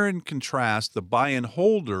compare and contrast the buy and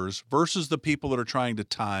holders versus the people that are trying to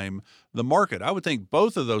time the market. I would think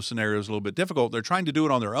both of those scenarios are a little bit difficult. They're trying to do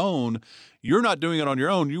it on their own. You're not doing it on your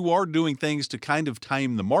own. You are doing things to kind of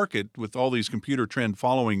time the market with all these computer trend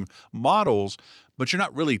following models, but you're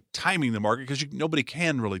not really timing the market because nobody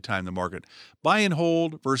can really time the market. Buy and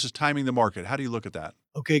hold versus timing the market. How do you look at that?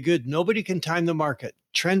 Okay, good. Nobody can time the market.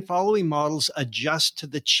 Trend following models adjust to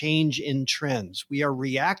the change in trends. We are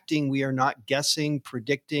reacting. We are not guessing,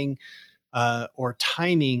 predicting, or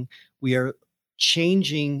timing. We are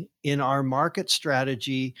changing in our market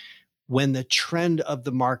strategy when the trend of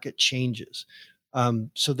the market changes.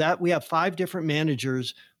 So that we have 5 different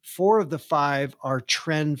managers. 4 of the 5 are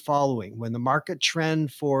trend following. When the market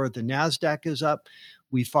trend for the NASDAQ is up,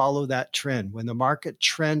 we follow that trend. When the market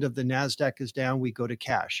trend of the NASDAQ is down, we go to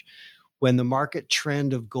cash. When the market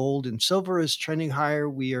trend of gold and silver is trending higher,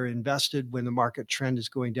 we are invested. When the market trend is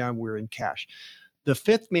going down, we're in cash. The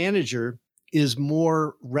 5th manager is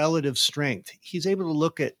more relative strength. He's able to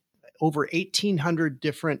look at over 1,800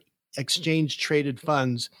 different exchange traded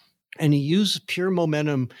funds, and he uses pure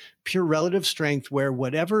momentum, pure relative strength, where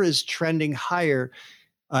whatever is trending higher,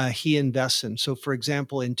 he invests in. So for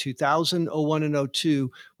example, in 2000, 01, and 02,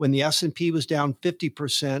 when the S&P was down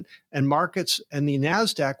 50% and markets and the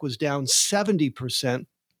NASDAQ was down 70%,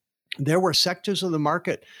 there were sectors of the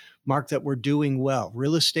market, Mark, that were doing well.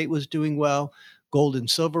 Real estate was doing well. Gold and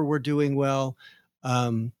silver were doing well.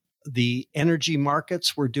 The energy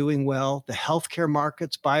markets were doing well. The healthcare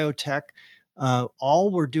markets, biotech,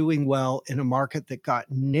 all were doing well in a market that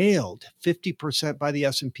got nailed 50% by the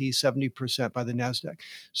S&P, 70% by the NASDAQ.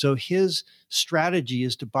 So his strategy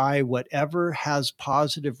is to buy whatever has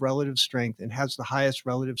positive relative strength and has the highest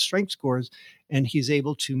relative strength scores, and he's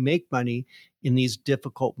able to make money in these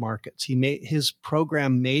difficult markets. His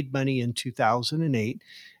program made money in 2008.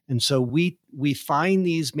 And so we find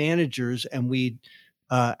these managers and we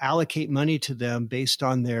allocate money to them based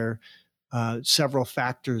on their several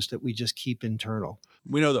factors that we just keep internal.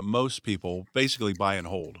 We know that most people basically buy and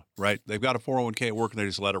hold, right? They've got a 401k at work and they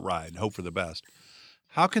just let it ride and hope for the best.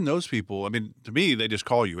 How can those people, I mean, to me, they just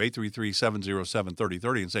call you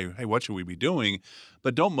 833-707-3030 and say, hey, what should we be doing?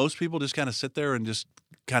 But don't most people just kind of sit there and just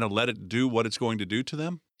kind of let it do what it's going to do to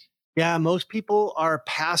them? Yeah, most people are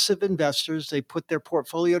passive investors. They put their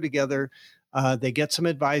portfolio together. They get some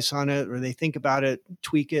advice on it or they think about it,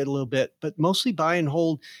 tweak it a little bit, but mostly buy and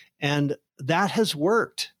hold. And that has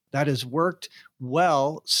worked. That has worked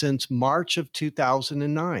well since March of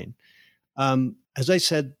 2009. As I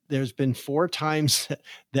said, there's been 4 times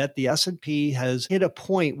that the S&P has hit a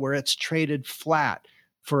point where it's traded flat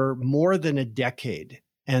for more than a decade.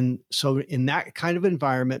 And so in that kind of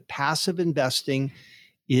environment, passive investing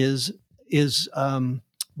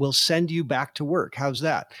will send you back to work. How's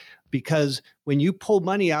that? Because when you pull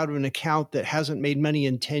money out of an account that hasn't made money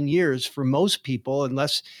in 10 years, for most people,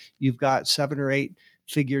 unless you've got 7 or 8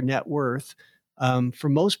 figure net worth, for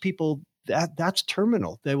most people, that's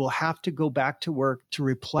terminal. They will have to go back to work to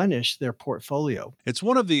replenish their portfolio. It's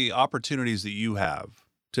one of the opportunities that you have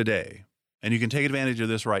today, and you can take advantage of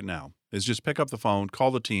this right now, is just pick up the phone,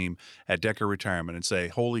 call the team at Decker Retirement and say,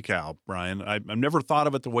 holy cow, Brian, I've never thought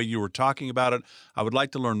of it the way you were talking about it. I would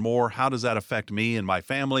like to learn more. How does that affect me and my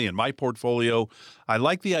family and my portfolio? I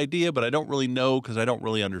like the idea, but I don't really know because I don't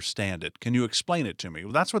really understand it. Can you explain it to me?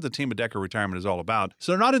 Well, that's what the team at Decker Retirement is all about.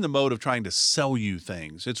 So they're not in the mode of trying to sell you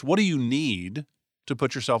things. It's what do you need to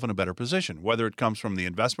put yourself in a better position, whether it comes from the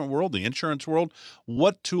investment world, the insurance world.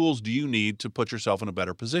 What tools do you need to put yourself in a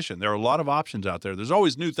better position? There are a lot of options out there. There's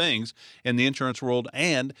always new things in the insurance world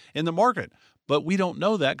and in the market, but we don't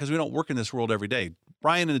know that because we don't work in this world every day.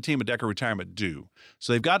 Brian and the team at Decker Retirement do.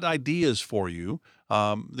 So they've got ideas for you.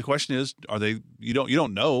 The question is, are they? You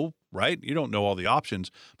don't know, right? You don't know all the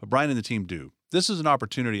options, but Brian and the team do. This is an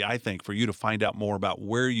opportunity, I think, for you to find out more about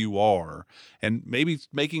where you are and maybe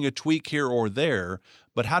making a tweak here or there.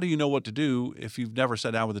 But how do you know what to do if you've never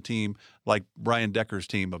sat down with a team like Brian Decker's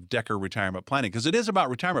team of Decker Retirement Planning? Because it is about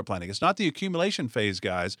retirement planning. It's not the accumulation phase,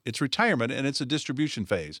 guys. It's retirement, and it's a distribution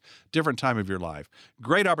phase. Different time of your life.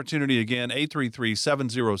 Great opportunity again.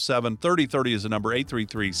 833-707-3030 is the number.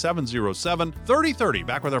 833-707-3030.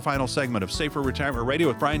 Back with our final segment of Safer Retirement Radio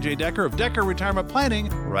with Brian J. Decker of Decker Retirement Planning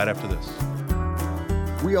right after this.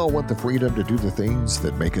 We all want the freedom to do the things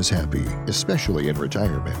that make us happy, especially in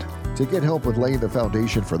retirement. To get help with laying the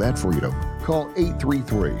foundation for that freedom, call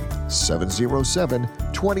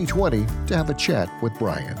 833-707-2020 to have a chat with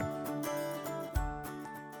Brian.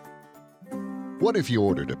 What if you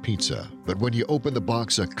ordered a pizza, but when you opened the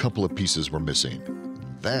box, a couple of pieces were missing?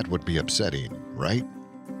 That would be upsetting, right?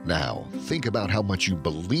 Now, think about how much you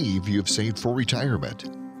believe you've saved for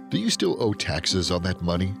retirement. Do you still owe taxes on that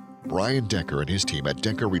money? Brian Decker and his team at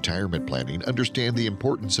Decker Retirement Planning understand the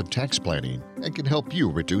importance of tax planning and can help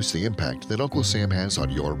you reduce the impact that Uncle Sam has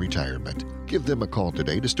on your retirement. Give them a call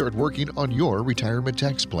today to start working on your retirement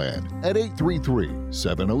tax plan at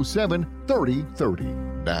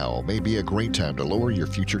 833-707-3030. Now may be a great time to lower your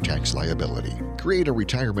future tax liability. Create a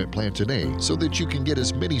retirement plan today so that you can get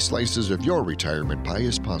as many slices of your retirement pie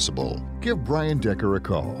as possible. Give Brian Decker a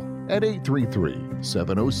call at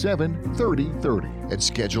 833-707-3030 and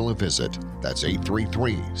schedule a visit. That's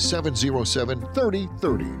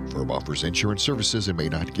 833-707-3030. Firm offers insurance services and may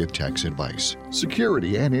not give tax advice.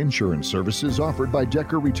 Security and insurance services offered by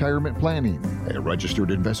Decker Retirement Planning, a registered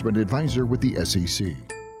investment advisor with the SEC.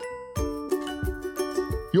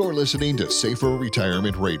 You're listening to Safer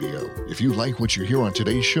Retirement Radio. If you like what you hear on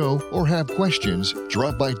today's show or have questions,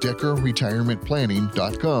 drop by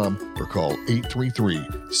DeckerRetirementPlanning.com or call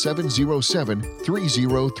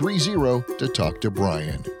 833-707-3030 to talk to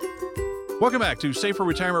Brian. Welcome back to Safer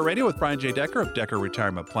Retirement Radio with Brian J. Decker of Decker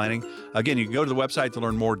Retirement Planning. Again, you can go to the website to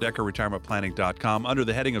learn more, DeckerRetirementPlanning.com. Under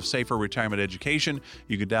the heading of Safer Retirement Education,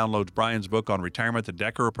 you can download Brian's book on retirement, The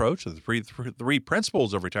Decker Approach, the three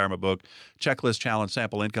principles of retirement book, checklist, challenge,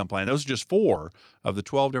 sample income plan. Those are just 4 of the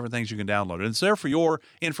 12 different things you can download. And it's there for your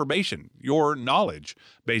information, your knowledge,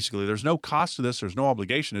 basically. There's no cost to this. There's no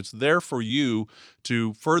obligation. It's there for you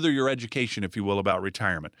to further your education, if you will, about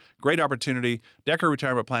retirement. Great opportunity.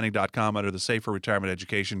 DeckerRetirementPlanning.com under the Safer Retirement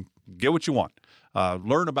Education. Get what you want.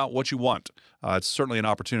 learn about what you want. It's certainly an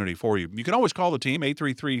opportunity for you. You can always call the team,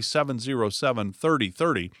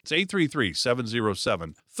 833-707-3030. It's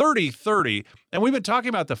 833-707-3030. And we've been talking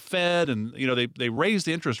about the Fed, and they raised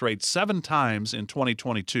the interest rate 7 times in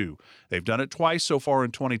 2022. They've done it twice so far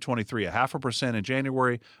in 2023, 0.5% in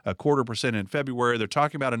January, 0.25% in February. They're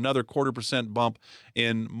talking about another 0.25% bump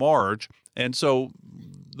in March. And so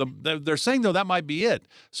they're saying, though, that might be it.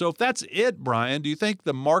 So if that's it, Brian, do you think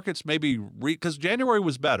the markets maybe because January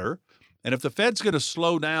was better, and if the Fed's going to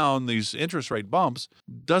slow down these interest rate bumps,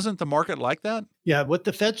 doesn't the market like that? Yeah, what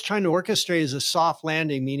the Fed's trying to orchestrate is a soft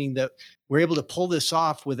landing, meaning that we're able to pull this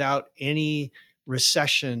off without any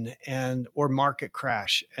recession or market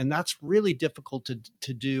crash. And that's really difficult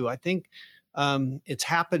to do. I think it's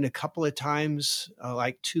happened a couple of times,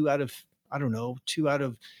 like 2 out of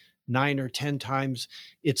 9 or 10 times.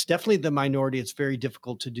 It's definitely the minority. It's very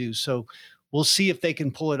difficult to do. So we'll see if they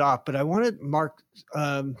can pull it off. But I wanted, Mark,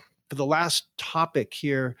 for the last topic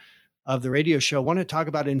here of the radio show, I want to talk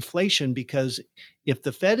about inflation, because if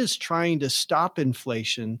the Fed is trying to stop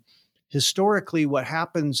inflation, historically what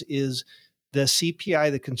happens is the CPI,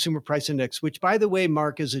 the Consumer Price Index, which, by the way,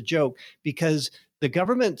 Mark, is a joke because the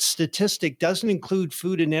government statistic doesn't include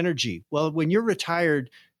food and energy. Well, when you're retired,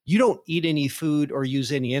 you don't eat any food or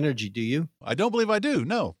use any energy, do you? I don't believe I do,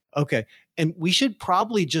 no. Okay. And we should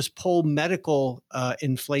probably just pull medical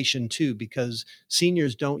inflation too, because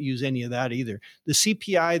seniors don't use any of that either. The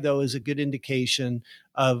CPI, though, is a good indication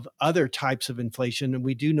of other types of inflation. And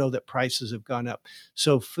we do know that prices have gone up.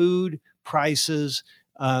 So food prices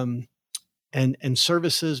and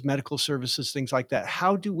services, medical services, things like that.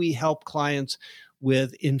 How do we help clients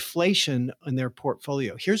with inflation in their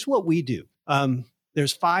portfolio? Here's what we do.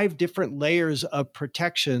 There's 5 different layers of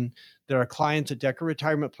protection that our clients at Decker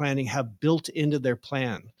Retirement Planning have built into their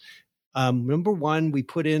plan. Number 1, we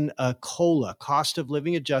put in a COLA, cost of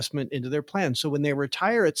living adjustment, into their plan. So when they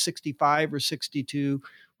retire at 65 or 62,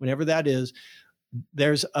 whenever that is,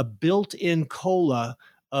 there's a built-in COLA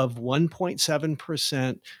of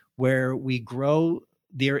 1.7% where we grow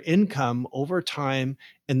their income over time,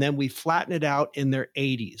 and then we flatten it out in their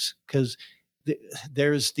 80s, because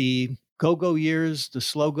there's the go-go years, the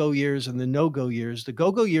slow-go years, and the no-go years. The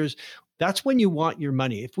go-go years, that's when you want your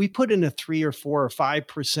money. If we put in a 3 or 4 or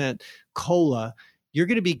 5% COLA, you're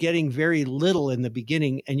going to be getting very little in the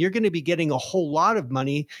beginning, and you're going to be getting a whole lot of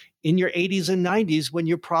money in your 80s and 90s when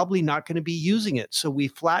you're probably not going to be using it. So we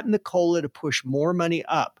flatten the COLA to push more money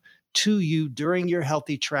up to you during your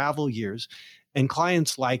healthy travel years. And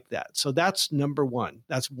clients like that. So that's number 1.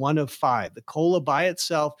 That's 1 of 5. The COLA by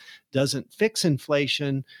itself doesn't fix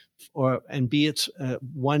inflation and be its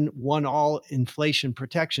one all inflation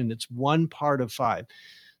protection. It's one part of 5.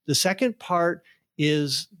 The second part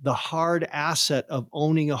is the hard asset of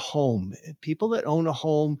owning a home. People that own a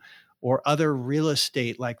home or other real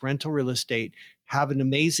estate, like rental real estate, have an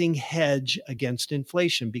amazing hedge against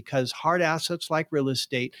inflation, because hard assets like real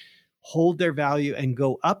estate hold their value and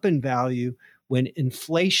go up in value when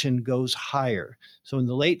inflation goes higher. So in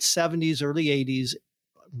the late 70s, early 80s,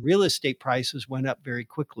 real estate prices went up very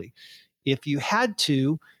quickly. If you had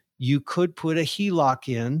to, you could put a HELOC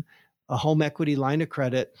in, a home equity line of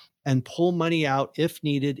credit, and pull money out if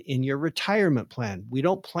needed in your retirement plan. We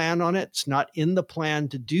don't plan on it. It's not in the plan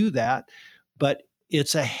to do that, but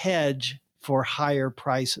it's a hedge for higher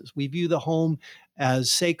prices. We view the home as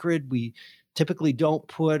sacred. We typically don't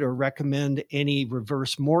put or recommend any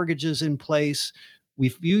reverse mortgages in place. We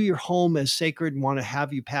view your home as sacred and want to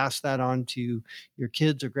have you pass that on to your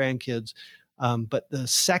kids or grandkids. But the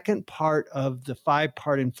second part of the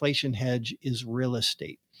 5-part inflation hedge is real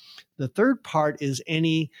estate. The third part is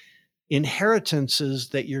any inheritances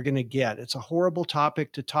that you're going to get. It's a horrible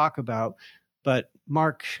topic to talk about, but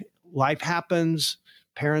Mark, life happens.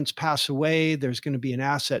 Parents pass away. There's going to be an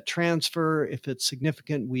asset transfer. If it's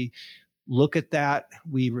significant, we look at that,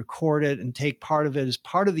 we record it and take part of it as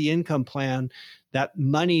part of the income plan. That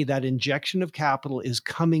money, that injection of capital is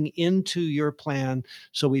coming into your plan.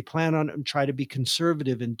 So we plan on it and try to be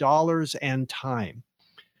conservative in dollars and time.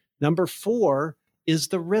 Number 4 is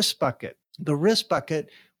the risk bucket. The risk bucket,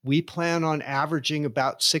 we plan on averaging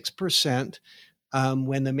about 6%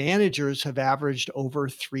 when the managers have averaged over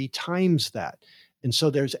 3 times that. And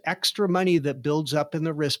so there's extra money that builds up in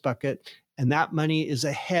the risk bucket, and that money is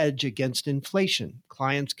a hedge against inflation.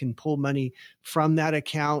 Clients can pull money from that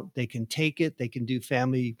account. They can take it. They can do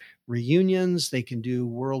family reunions. They can do a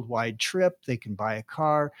worldwide trip. They can buy a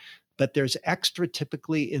car. But there's extra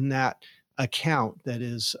typically in that account that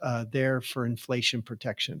is there for inflation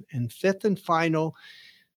protection. And fifth and final,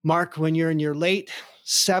 Mark, when you're in your late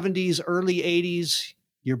 70s, early 80s,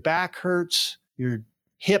 your back hurts, your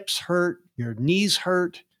hips hurt, your knees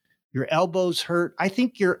hurt, your elbows hurt. I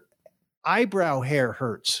think your eyebrow hair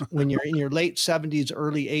hurts when you're in your late 70s,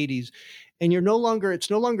 early 80s, and it's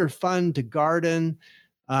no longer fun to garden,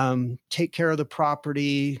 take care of the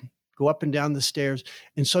property, go up and down the stairs.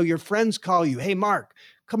 And so your friends call you, hey, Mark,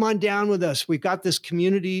 come on down with us. We've got this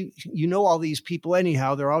community. You know all these people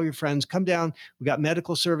anyhow. They're all your friends. Come down. We got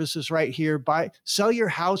medical services right here. Sell your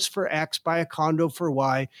house for X, buy a condo for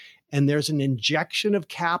Y. And there's an injection of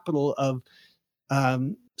capital of a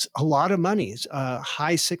lot of money,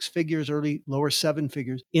 high 6 figures, lower 7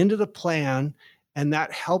 figures into the plan. And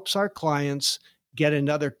that helps our clients get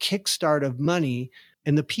another kickstart of money.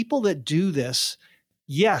 And the people that do this,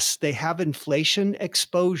 yes, they have inflation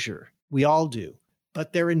exposure. We all do.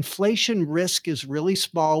 But their inflation risk is really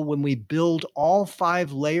small when we build all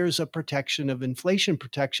 5 layers of protection, of inflation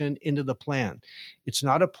protection, into the plan. It's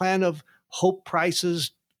not a plan of hope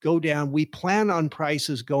prices go down. We plan on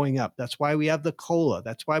prices going up. That's why we have the COLA.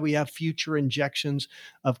 That's why we have future injections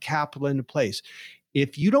of capital into place.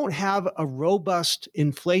 If you don't have a robust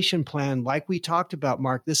inflation plan like we talked about,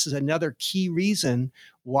 Mark, this is another key reason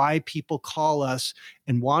why people call us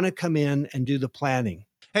and want to come in and do the planning.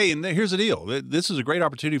 Hey, and here's the deal. This is a great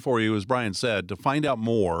opportunity for you, as Brian said, to find out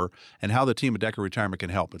more and how the team at Decker Retirement can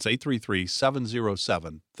help. It's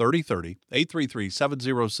 833-707-3030,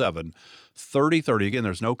 833-707-3030. Again,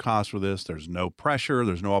 there's no cost for this. There's no pressure.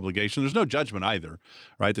 There's no obligation. There's no judgment either,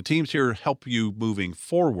 right? The team's here to help you moving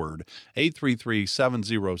forward.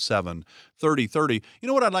 833-707-3030. You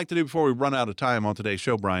know what I'd like to do before we run out of time on today's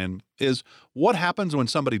show, Brian, is what happens when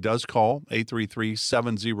somebody does call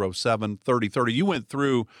 833-707-3030. You went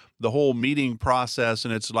through the whole meeting process,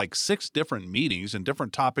 and it's like 6 different meetings, and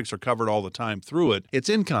different topics are covered all the time through it. It's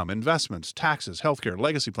income, investments, taxes, healthcare,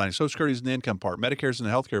 legacy planning, Social Security's in the income part, Medicare's in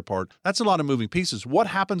the healthcare part. That's a lot of moving pieces. What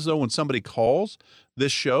happens, though, when somebody calls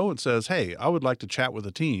this show and says, hey, I would like to chat with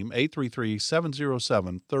the team,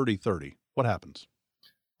 833-707-3030? What happens?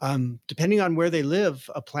 Depending on where they live,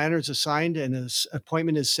 a planner is assigned and an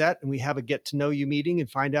appointment is set, and we have a get-to-know-you meeting and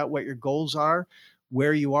find out what your goals are,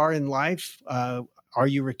 where you are in life. Are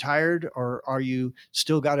you retired, or are you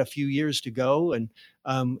still got a few years to go? And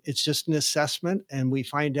it's just an assessment, and we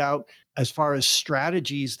find out as far as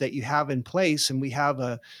strategies that you have in place. And we have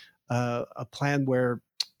a plan where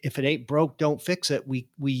if it ain't broke, don't fix it. We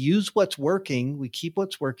use what's working, we keep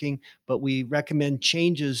what's working, but we recommend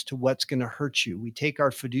changes to what's going to hurt you. We take our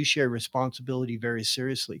fiduciary responsibility very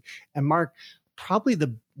seriously. And Mark, probably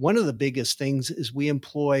one of the biggest things is we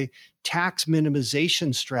employ tax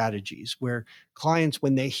minimization strategies, where clients,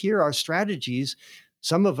 when they hear our strategies,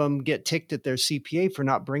 some of them get ticked at their CPA for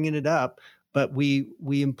not bringing it up. But we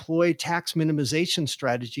employ tax minimization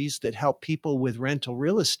strategies that help people with rental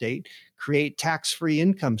real estate create tax-free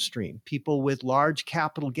income stream, people with large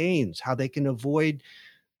capital gains, how they can avoid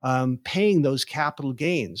paying those capital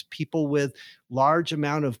gains, people with large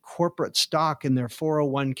amount of corporate stock in their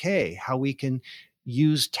 401k, how we can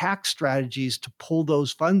use tax strategies to pull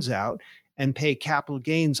those funds out and pay capital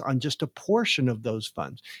gains on just a portion of those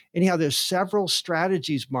funds. Anyhow, there's several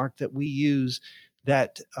strategies, Mark, that we use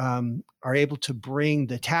that are able to bring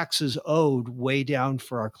the taxes owed way down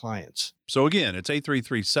for our clients. So again, it's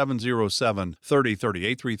 833-707-3030,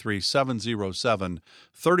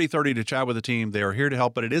 833-707-3030 to chat with the team. They are here to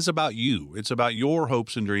help, but it is about you. It's about your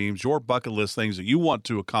hopes and dreams, your bucket list things that you want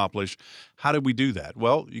to accomplish. How do we do that?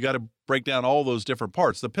 Well, you got to break down all those different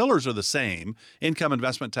parts. The pillars are the same: income,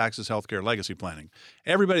 investment, taxes, healthcare, legacy planning.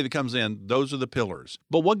 Everybody that comes in, those are the pillars.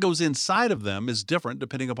 But what goes inside of them is different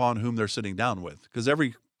depending upon whom they're sitting down with, because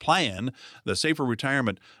every plan, the Safer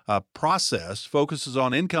Retirement process, focuses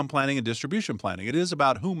on income planning and distribution planning. It is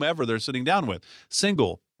about whomever they're sitting down with: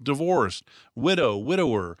 single, divorced, widow,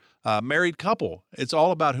 widower, married couple. It's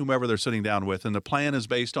all about whomever they're sitting down with, and the plan is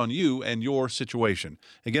based on you and your situation.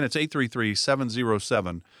 Again, it's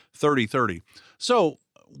 833-707-3030. So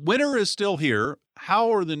winter is still here.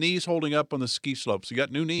 How are the knees holding up on the ski slopes? You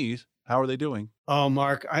got new knees. How are they doing? Oh,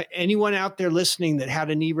 Mark, anyone out there listening that had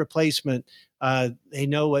a knee replacement, they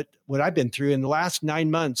know what I've been through. In the last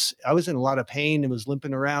 9 months, I was in a lot of pain and was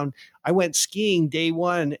limping around. I went skiing day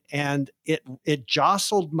one, and it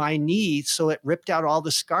jostled my knee, so it ripped out all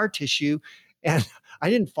the scar tissue. And I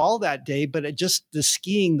didn't fall that day, but the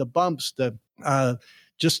skiing, the bumps,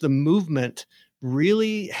 just the movement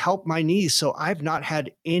really helped my knees. So I've not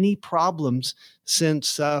had any problems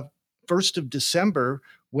since 1st of December,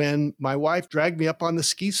 when my wife dragged me up on the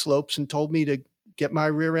ski slopes and told me to get my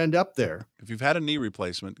rear end up there. If you've had a knee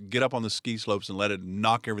replacement, get up on the ski slopes and let it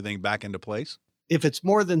knock everything back into place. If it's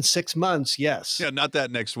more than 6 months, yes. Yeah, not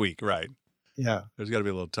that next week, right? Yeah. There's got to be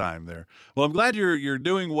a little time there. Well, I'm glad you're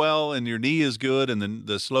doing well and your knee is good and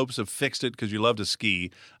the slopes have fixed it because you love to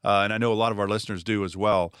ski. And I know a lot of our listeners do as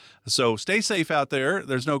well. So stay safe out there.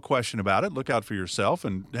 There's no question about it. Look out for yourself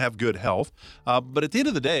and have good health. But at the end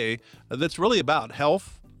of the day, that's really about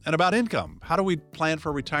health and about income. How do we plan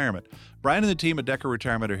for retirement? Brian and the team at Decker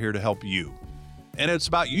Retirement are here to help you. And it's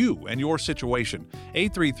about you and your situation.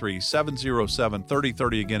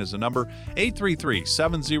 833-707-3030 again is the number.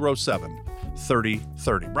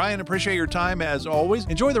 833-707-3030. Brian, appreciate your time as always.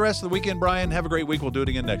 Enjoy the rest of the weekend, Brian. Have a great week. We'll do it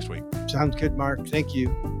again next week. Sounds good, Mark. Thank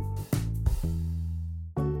you.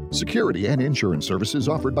 Security and insurance services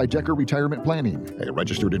offered by Decker Retirement Planning, a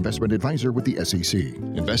registered investment advisor with the SEC.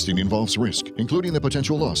 Investing involves risk, including the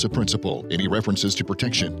potential loss of principal. Any references to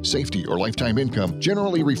protection, safety, or lifetime income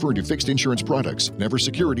generally refer to fixed insurance products, never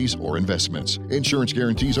securities or investments. Insurance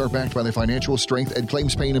guarantees are backed by the financial strength and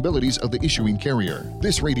claims-paying abilities of the issuing carrier.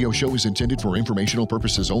 This radio show is intended for informational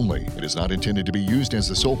purposes only. It is not intended to be used as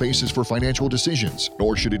the sole basis for financial decisions,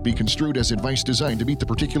 nor should it be construed as advice designed to meet the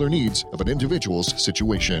particular needs of an individual's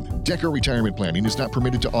situation. Decker Retirement Planning is not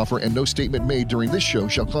permitted to offer, and no statement made during this show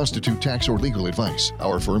shall constitute tax or legal advice.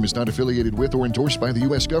 Our firm is not affiliated with or endorsed by the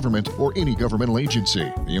U.S. government or any governmental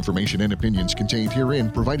agency. The information and opinions contained herein,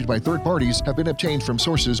 provided by third parties, have been obtained from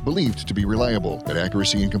sources believed to be reliable, but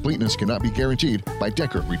accuracy and completeness cannot be guaranteed by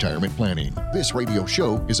Decker Retirement Planning. This radio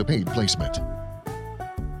show is a paid placement.